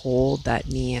knee. Hold that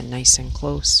knee in nice and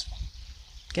close.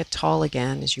 Get tall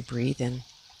again as you breathe in.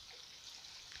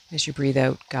 As you breathe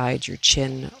out, guide your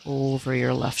chin over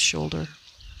your left shoulder.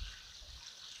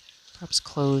 Perhaps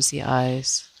close the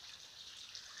eyes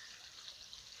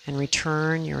and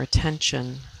return your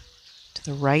attention to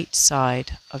the right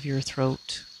side of your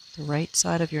throat, the right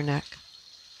side of your neck.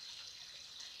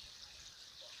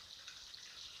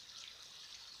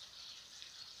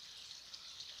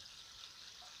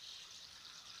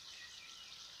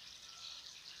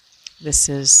 This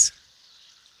is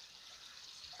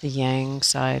the yang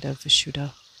side of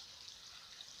Vishuddha.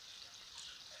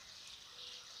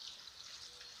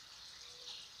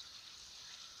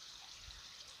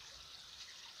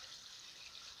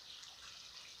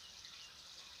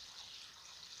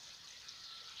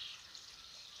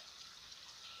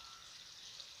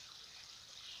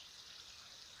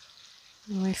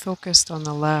 When we focused on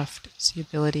the left, it's the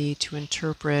ability to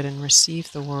interpret and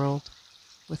receive the world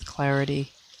with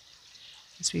clarity.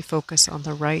 As we focus on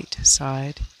the right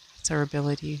side, it's our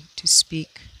ability to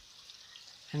speak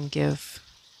and give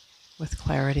with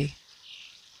clarity.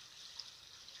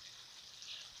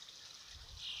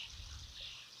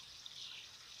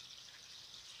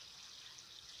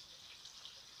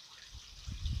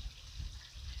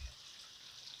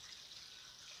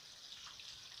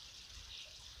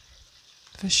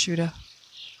 Vishuddha.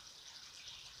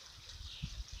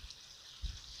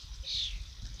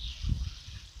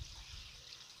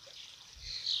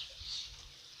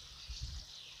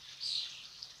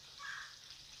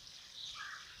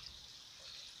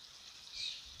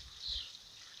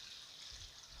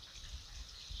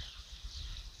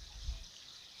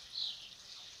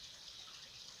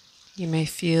 You may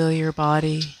feel your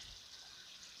body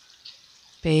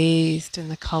bathed in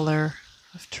the color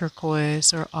of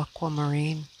turquoise or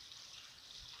aquamarine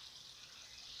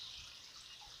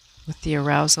with the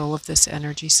arousal of this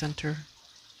energy center.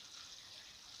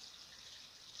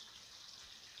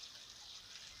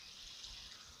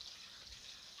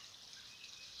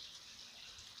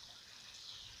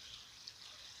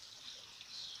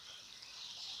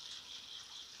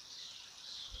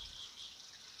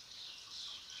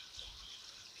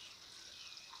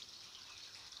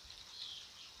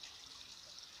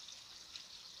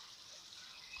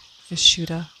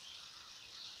 Vishuddha.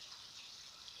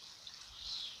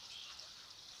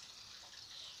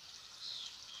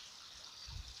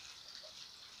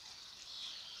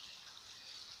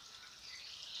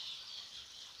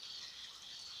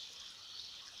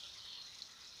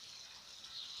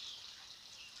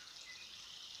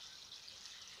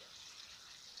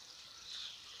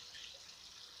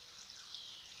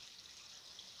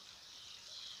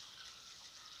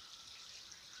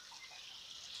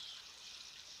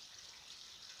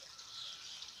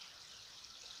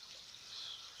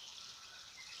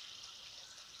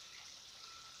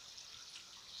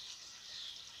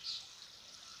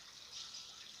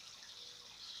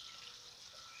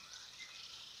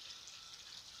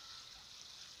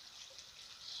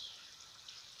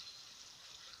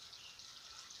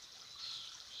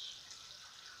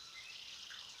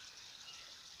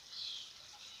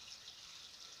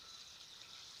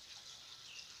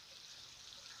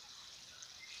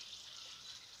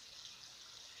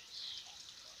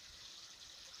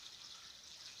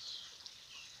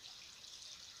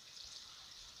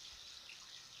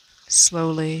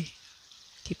 Slowly,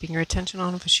 keeping your attention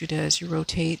on Vishuddha as you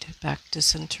rotate back to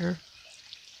center,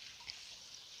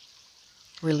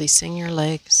 releasing your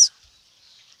legs.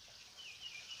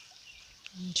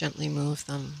 Gently move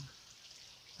them,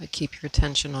 but keep your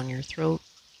attention on your throat.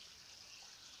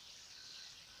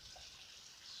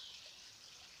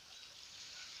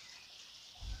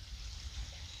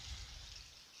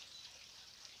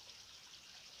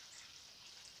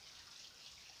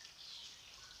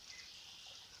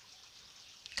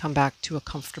 Come back to a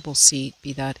comfortable seat,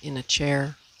 be that in a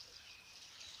chair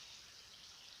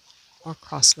or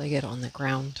cross-legged on the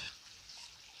ground.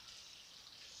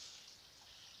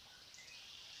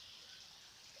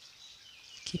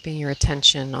 Keeping your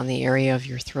attention on the area of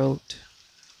your throat.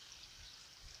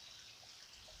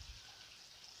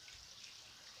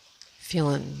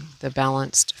 Feeling the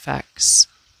balanced effects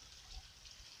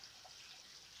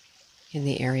in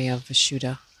the area of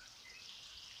Vishuddha.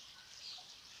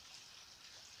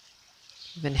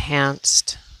 You've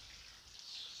enhanced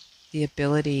the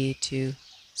ability to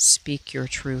speak your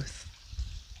truth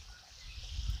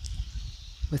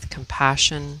with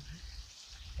compassion,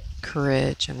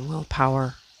 courage, and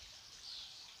willpower,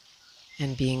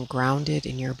 and being grounded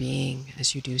in your being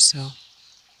as you do so.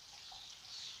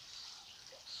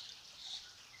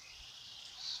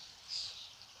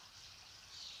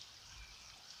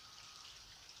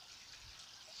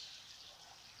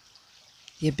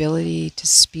 The ability to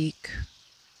speak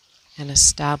and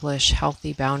establish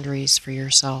healthy boundaries for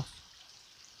yourself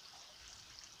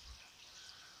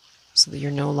so that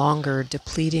you're no longer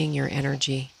depleting your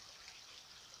energy,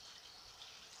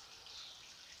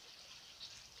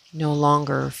 no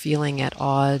longer feeling at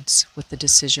odds with the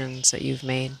decisions that you've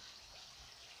made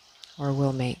or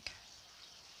will make.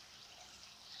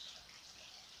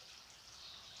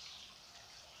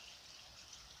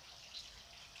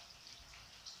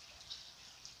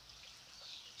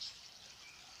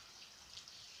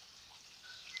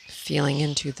 Feeling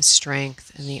into the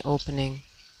strength and the opening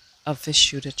of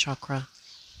Vishuddha Chakra.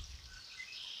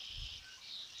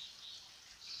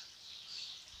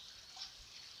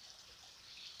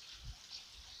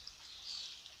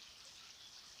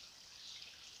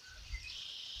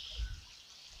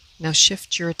 Now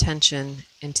shift your attention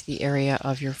into the area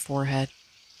of your forehead.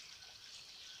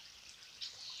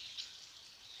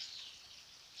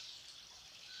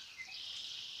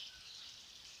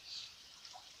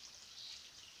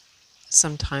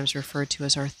 Sometimes referred to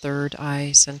as our third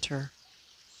eye center.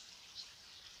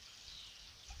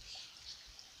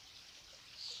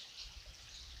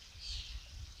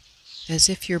 As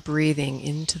if you're breathing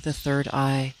into the third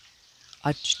eye,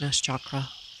 Ajna Chakra.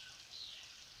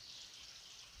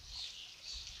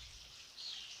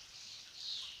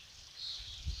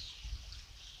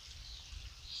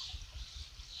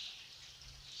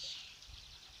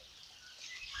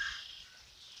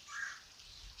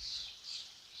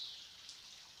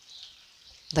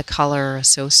 The color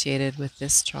associated with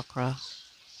this chakra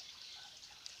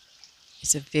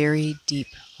is a very deep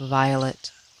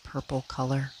violet purple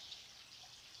color.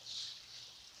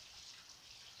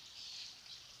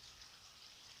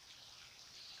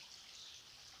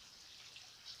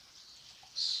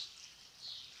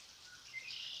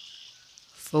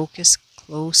 Focus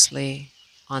closely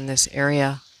on this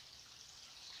area.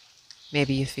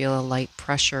 Maybe you feel a light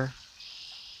pressure,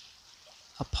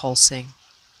 a pulsing,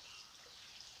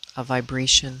 a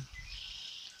vibration.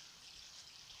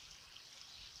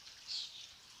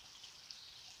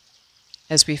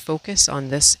 As we focus on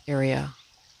this area,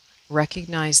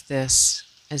 recognize this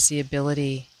as the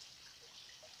ability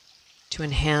to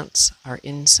enhance our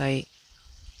insight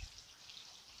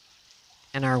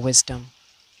and our wisdom.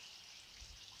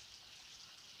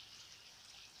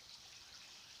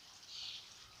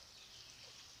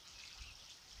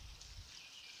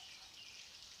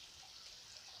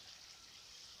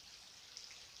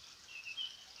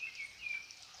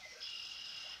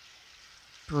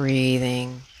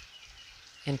 Breathing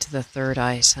into the third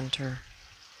eye center.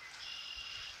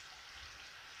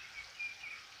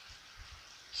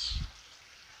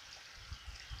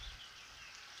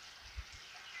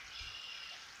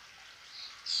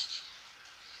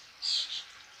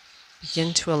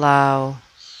 Begin to allow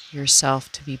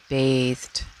yourself to be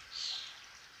bathed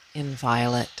in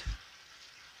violet,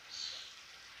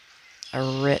 a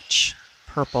rich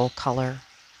purple color.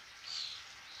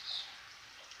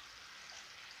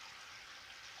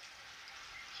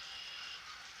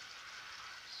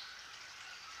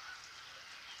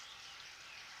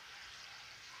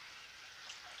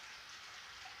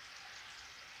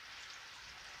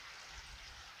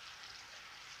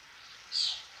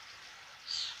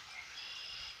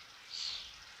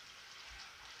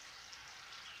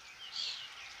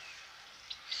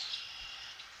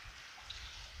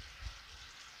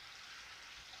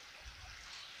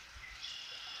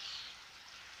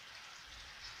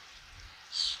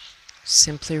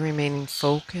 Simply remaining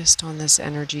focused on this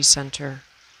energy center,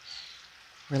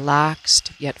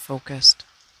 relaxed yet focused.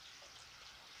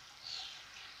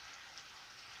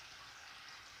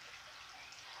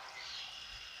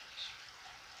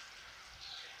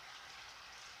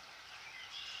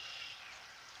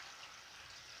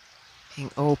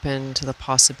 Being open to the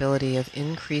possibility of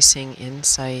increasing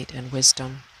insight and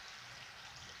wisdom.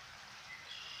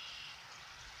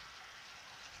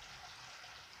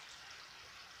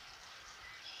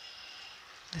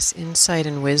 This insight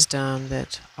and wisdom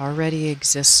that already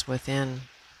exists within,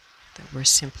 that we're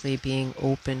simply being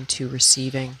open to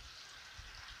receiving,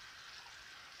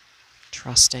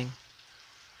 trusting,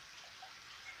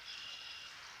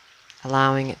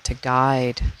 allowing it to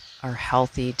guide our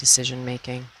healthy decision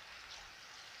making,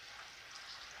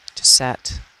 to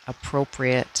set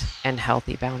appropriate and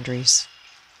healthy boundaries.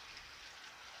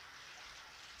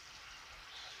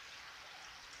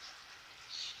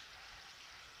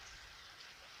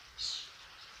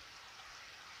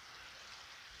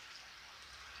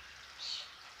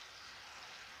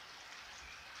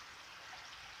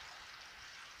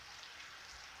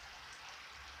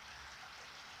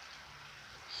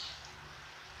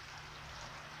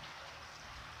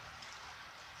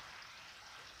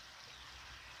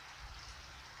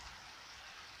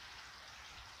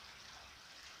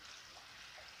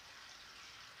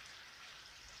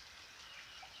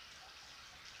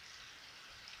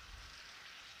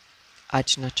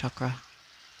 Ajna Chakra.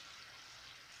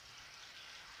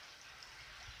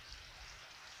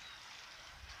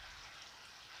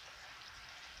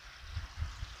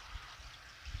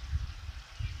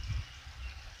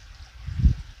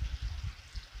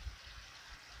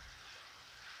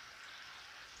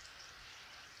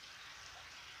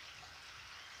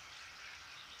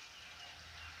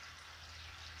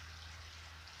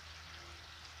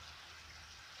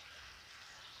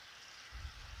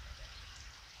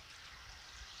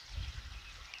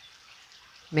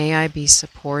 May I be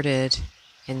supported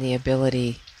in the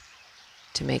ability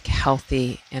to make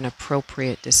healthy and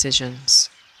appropriate decisions,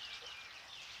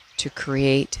 to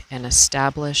create and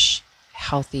establish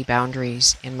healthy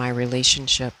boundaries in my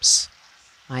relationships,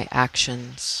 my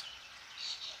actions.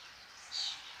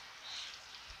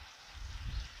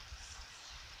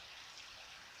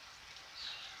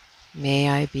 May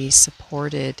I be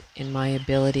supported in my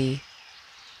ability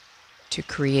to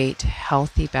create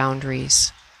healthy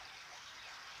boundaries,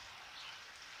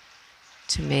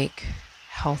 to make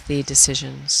healthy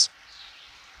decisions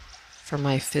for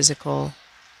my physical,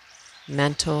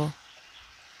 mental,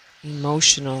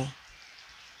 emotional,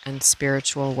 and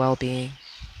spiritual well-being.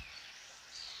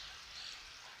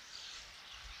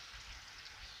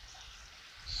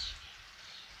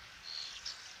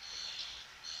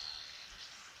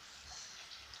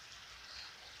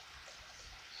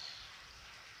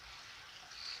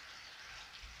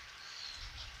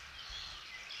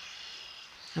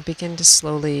 Now begin to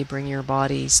slowly bring your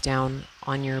bodies down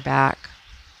on your back,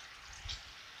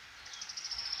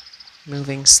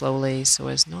 moving slowly so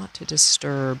as not to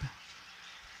disturb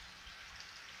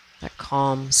that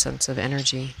calm sense of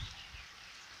energy.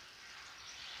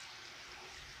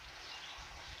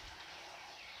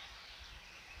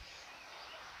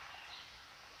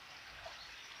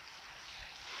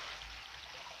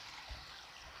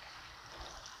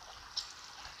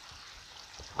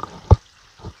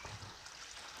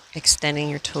 Extending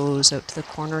your toes out to the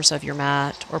corners of your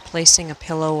mat or placing a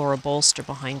pillow or a bolster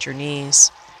behind your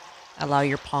knees. Allow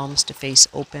your palms to face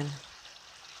open.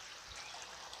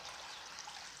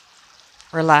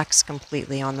 Relax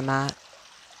completely on the mat.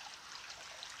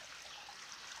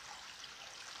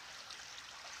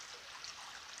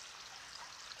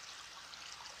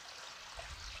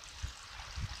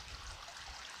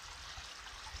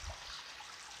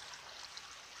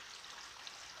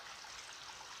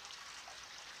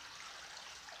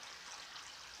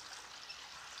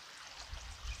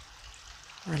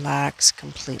 Relax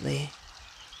completely.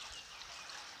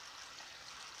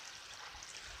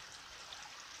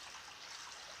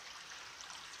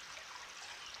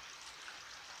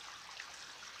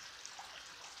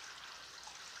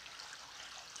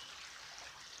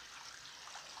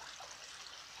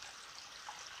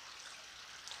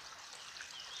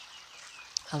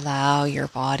 Allow your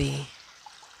body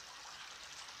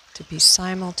to be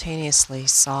simultaneously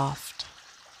soft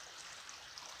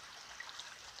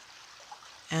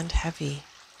and heavy,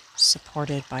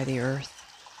 supported by the earth.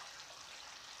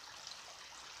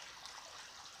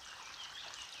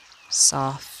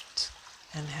 Soft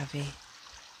and heavy.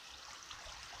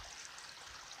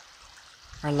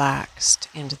 Relaxed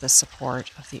into the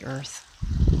support of the earth.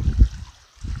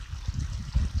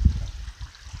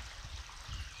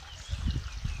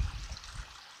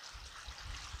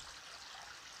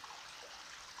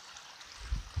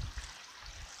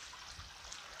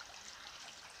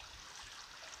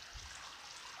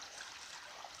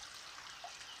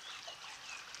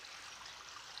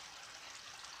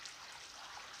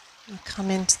 And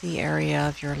come into the area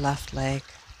of your left leg,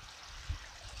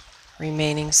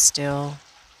 remaining still.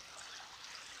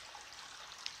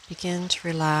 Begin to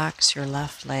relax your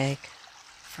left leg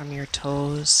from your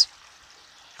toes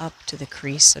up to the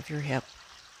crease of your hip,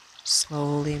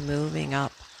 slowly moving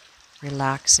up,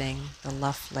 relaxing the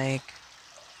left leg.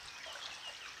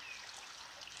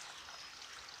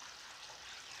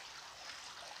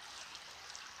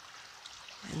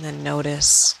 And then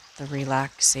notice the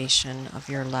relaxation of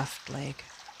your left leg.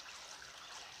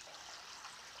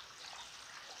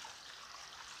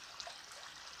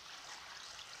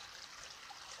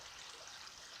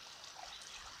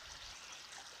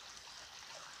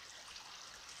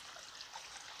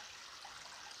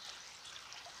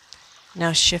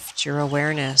 Now shift your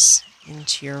awareness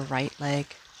into your right leg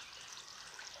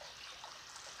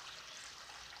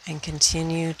and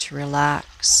continue to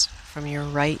relax from your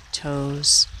right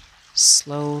toes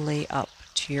slowly up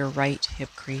to your right hip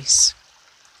crease.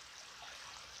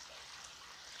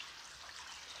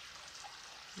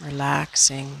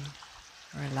 Relaxing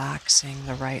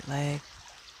the right leg.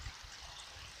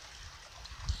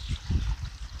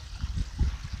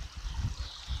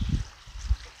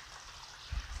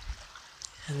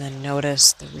 And then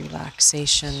notice the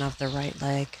relaxation of the right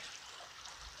leg.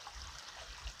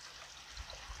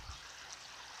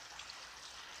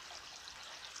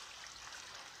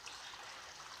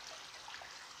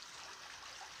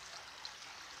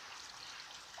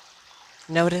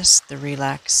 Notice the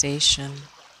relaxation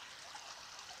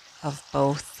of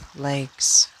both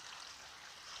legs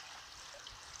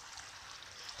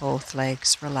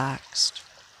relaxed.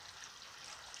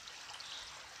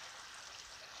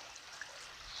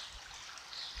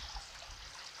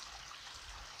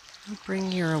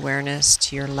 Bring your awareness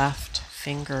to your left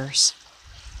fingers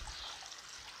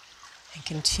and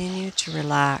continue to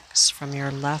relax from your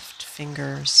left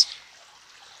fingers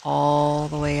all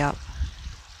the way up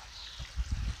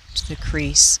to the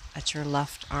crease at your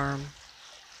left arm,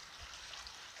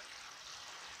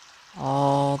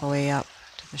 all the way up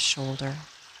to the shoulder.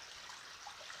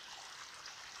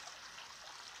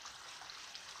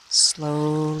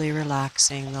 Slowly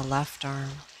relaxing the left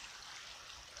arm.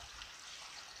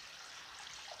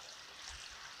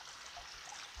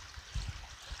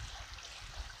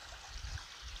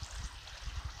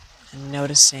 And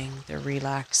noticing the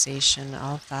relaxation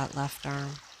of that left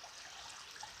arm.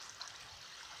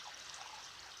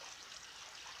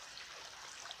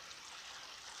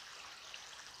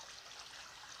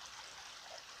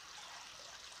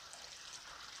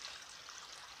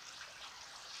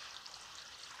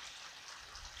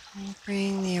 And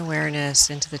bring the awareness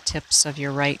into the tips of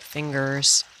your right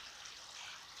fingers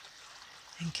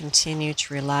and continue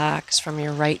to relax from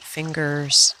your right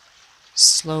fingers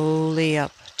slowly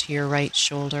up to your right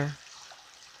shoulder.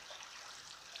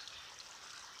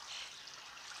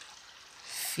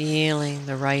 Feeling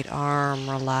the right arm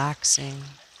relaxing.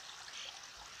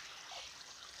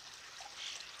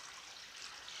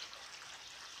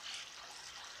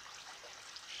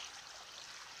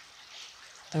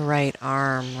 The right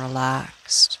arm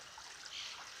relaxed.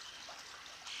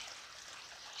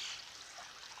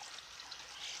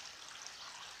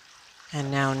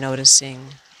 And now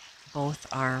noticing both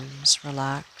arms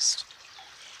relaxed.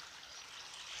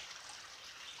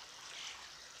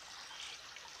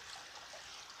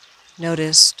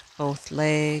 Noticed both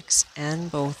legs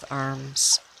and both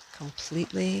arms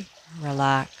completely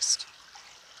relaxed.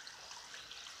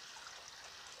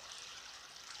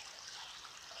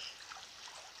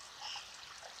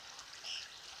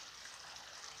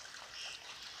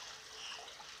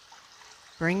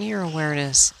 Bring your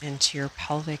awareness into your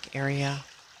pelvic area.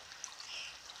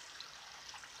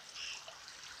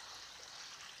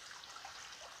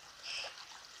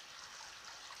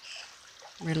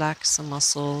 Relax the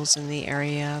muscles in the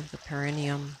area of the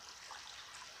perineum.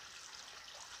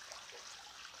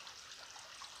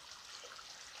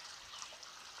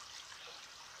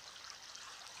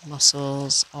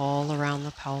 Muscles all around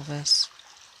the pelvis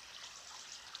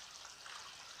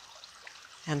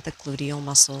and the gluteal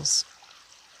muscles.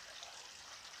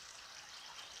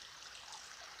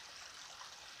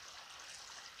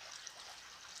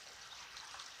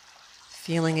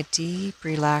 Feeling a deep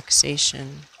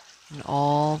relaxation in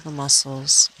all the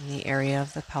muscles in the area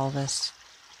of the pelvis.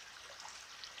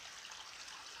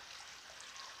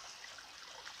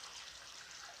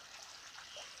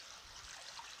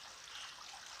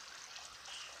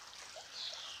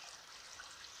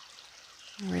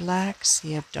 Relax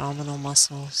the abdominal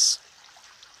muscles,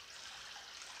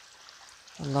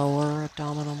 the lower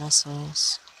abdominal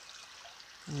muscles,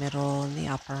 the middle and the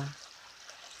upper.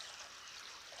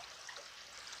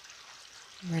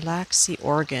 Relax the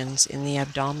organs in the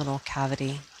abdominal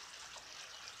cavity.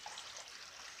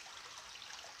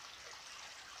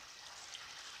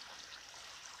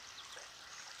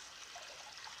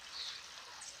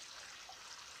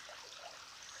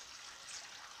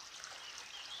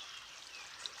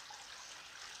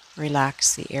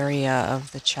 Relax the area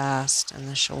of the chest and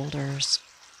the shoulders.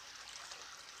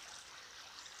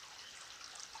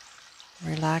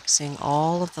 Relaxing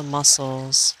all of the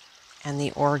muscles and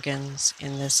the organs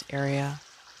in this area.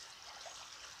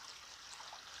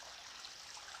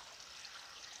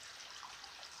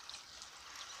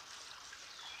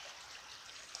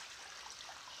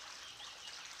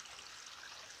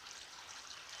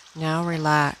 Now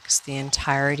relax the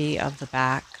entirety of the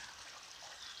back,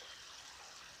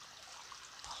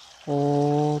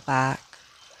 whole back,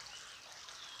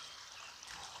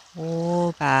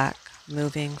 whole back,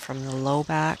 moving from the low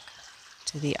back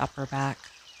to the upper back.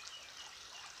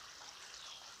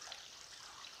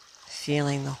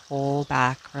 Feeling the whole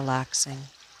back relaxing.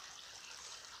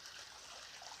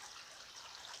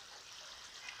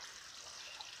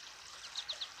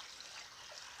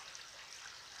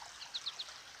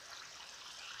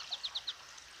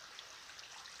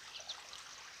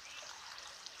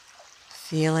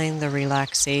 Feeling the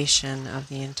relaxation of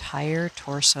the entire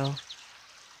torso.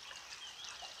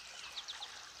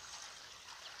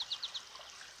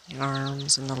 The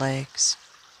arms and the legs.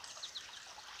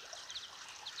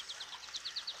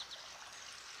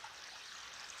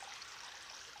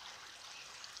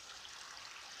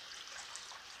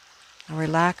 Now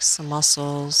relax the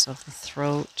muscles of the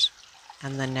throat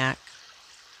and the neck.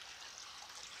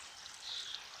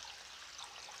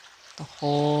 The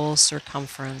whole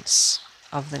circumference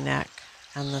of the neck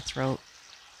and the throat.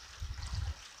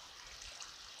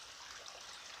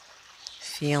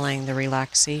 Feeling the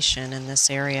relaxation in this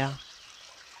area.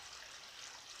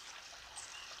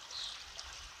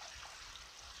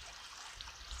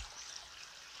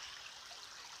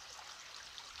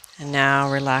 And now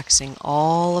relaxing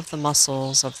all of the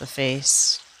muscles of the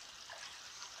face,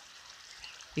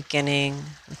 beginning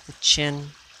with the chin,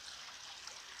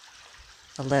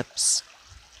 the lips,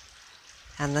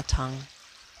 and the tongue.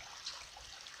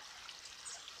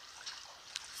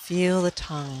 Feel the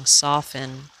tongue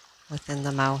soften within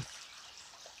the mouth.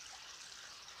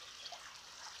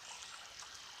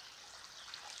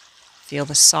 Feel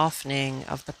the softening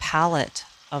of the palate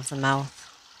of the mouth.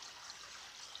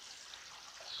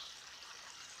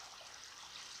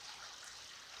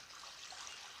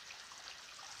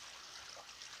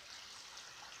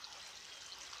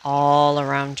 All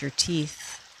around your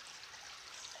teeth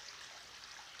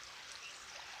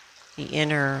the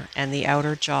inner and the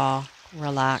outer jaw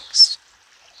relaxed.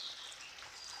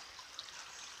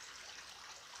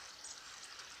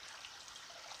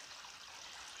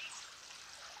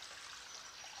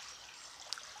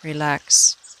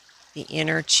 Relax the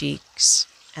inner cheeks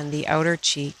and the outer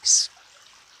cheeks.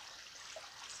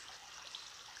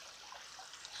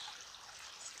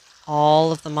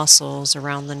 All of the muscles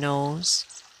around the nose.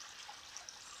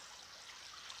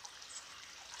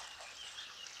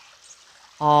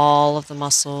 All of the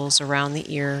muscles around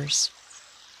the ears.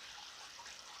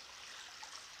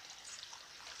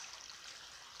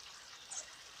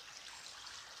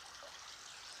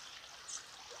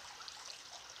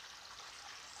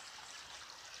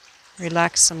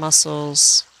 Relax the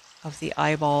muscles of the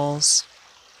eyeballs.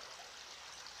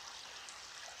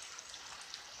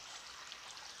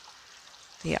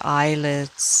 The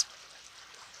eyelids.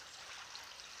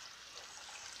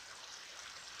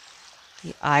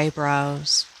 The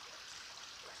eyebrows.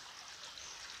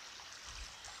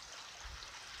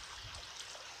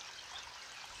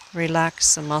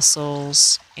 Relax the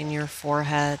muscles in your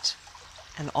forehead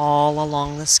and all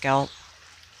along the scalp.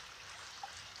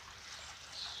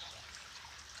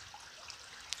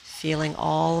 Feeling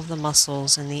all of the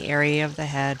muscles in the area of the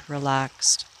head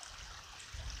relaxed.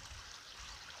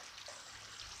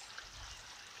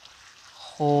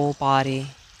 Whole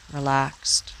body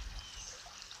relaxed.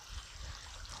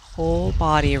 Whole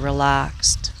body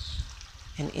relaxed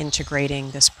and integrating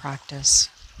this practice.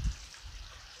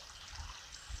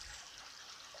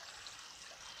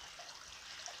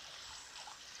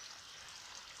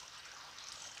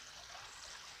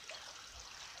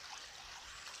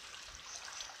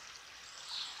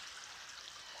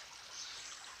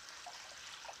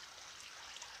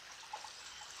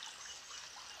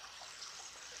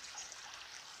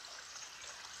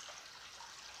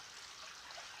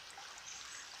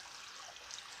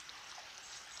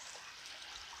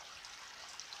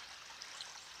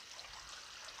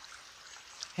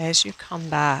 As you come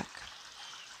back,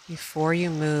 before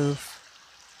you move,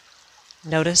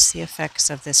 notice the effects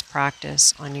of this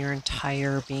practice on your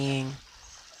entire being.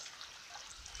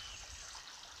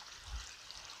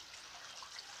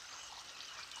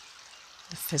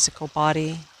 The physical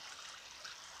body,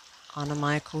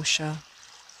 Annamaya kosha,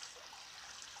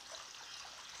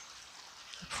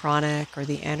 the pranic or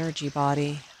the energy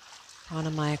body,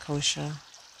 Pranamaya kosha.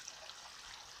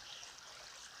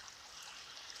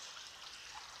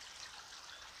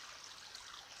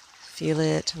 Feel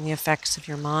it and the effects of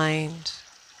your mind.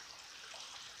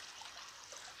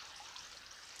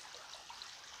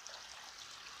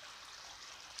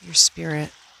 Your spirit.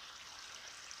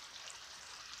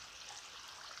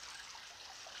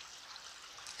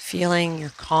 Feeling your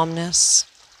calmness,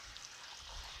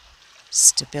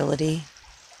 stability,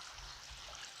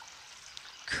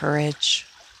 courage,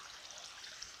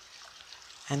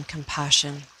 and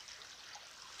compassion.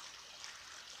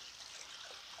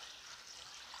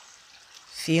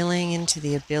 Feeling into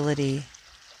the ability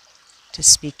to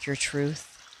speak your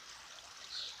truth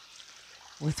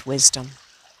with wisdom.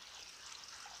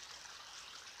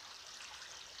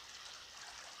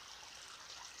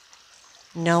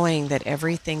 Knowing that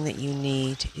everything that you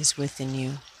need is within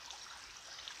you.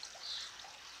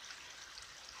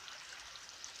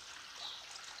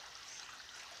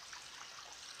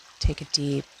 Take a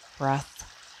deep breath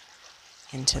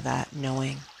into that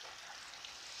knowing.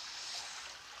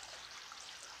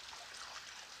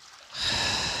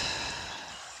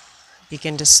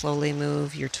 Begin to slowly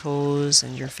move your toes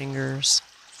and your fingers.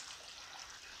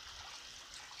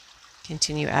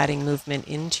 Continue adding movement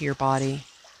into your body,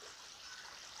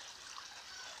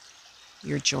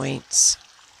 your joints.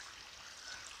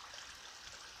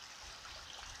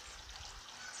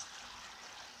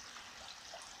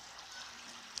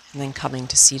 And then coming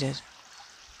to seated.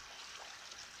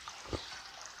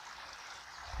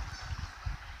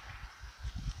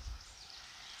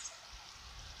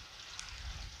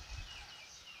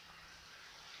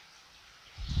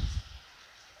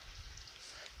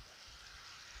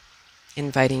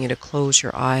 Inviting you to close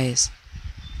your eyes.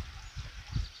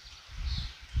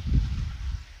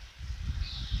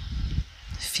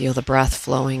 Feel the breath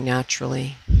flowing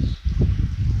naturally.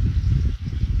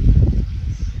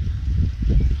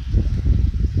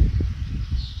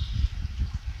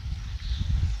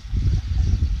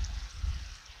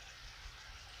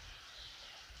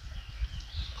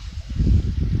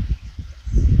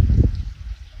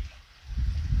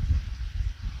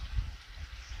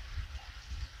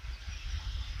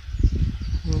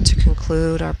 And to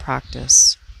conclude our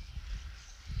practice,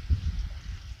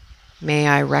 may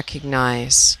I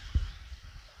recognize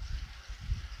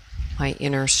my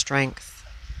inner strength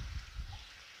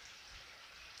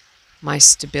my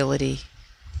stability,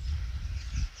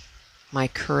 my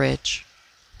courage,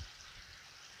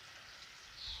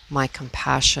 my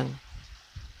compassion,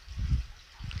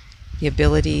 the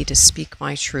ability to speak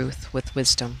my truth with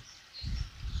wisdom,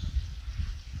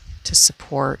 to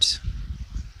support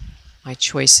my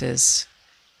choices,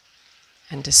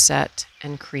 and to set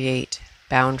and create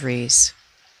boundaries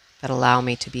that allow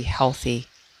me to be healthy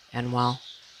and well.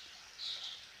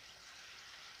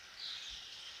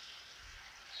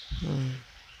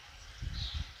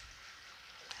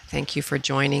 Thank you for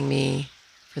joining me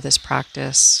for this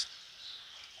practice.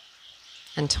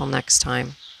 Until next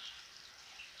time,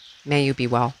 may you be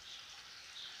well.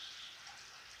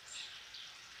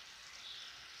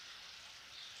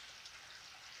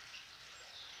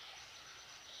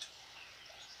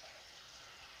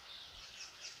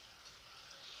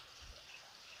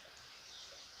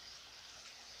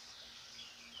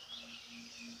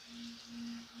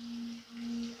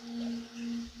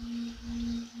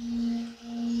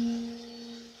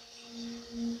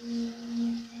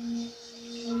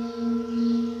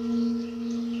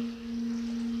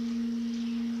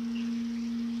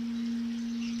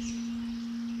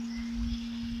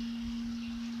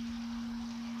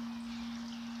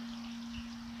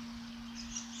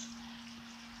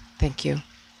 Thank you.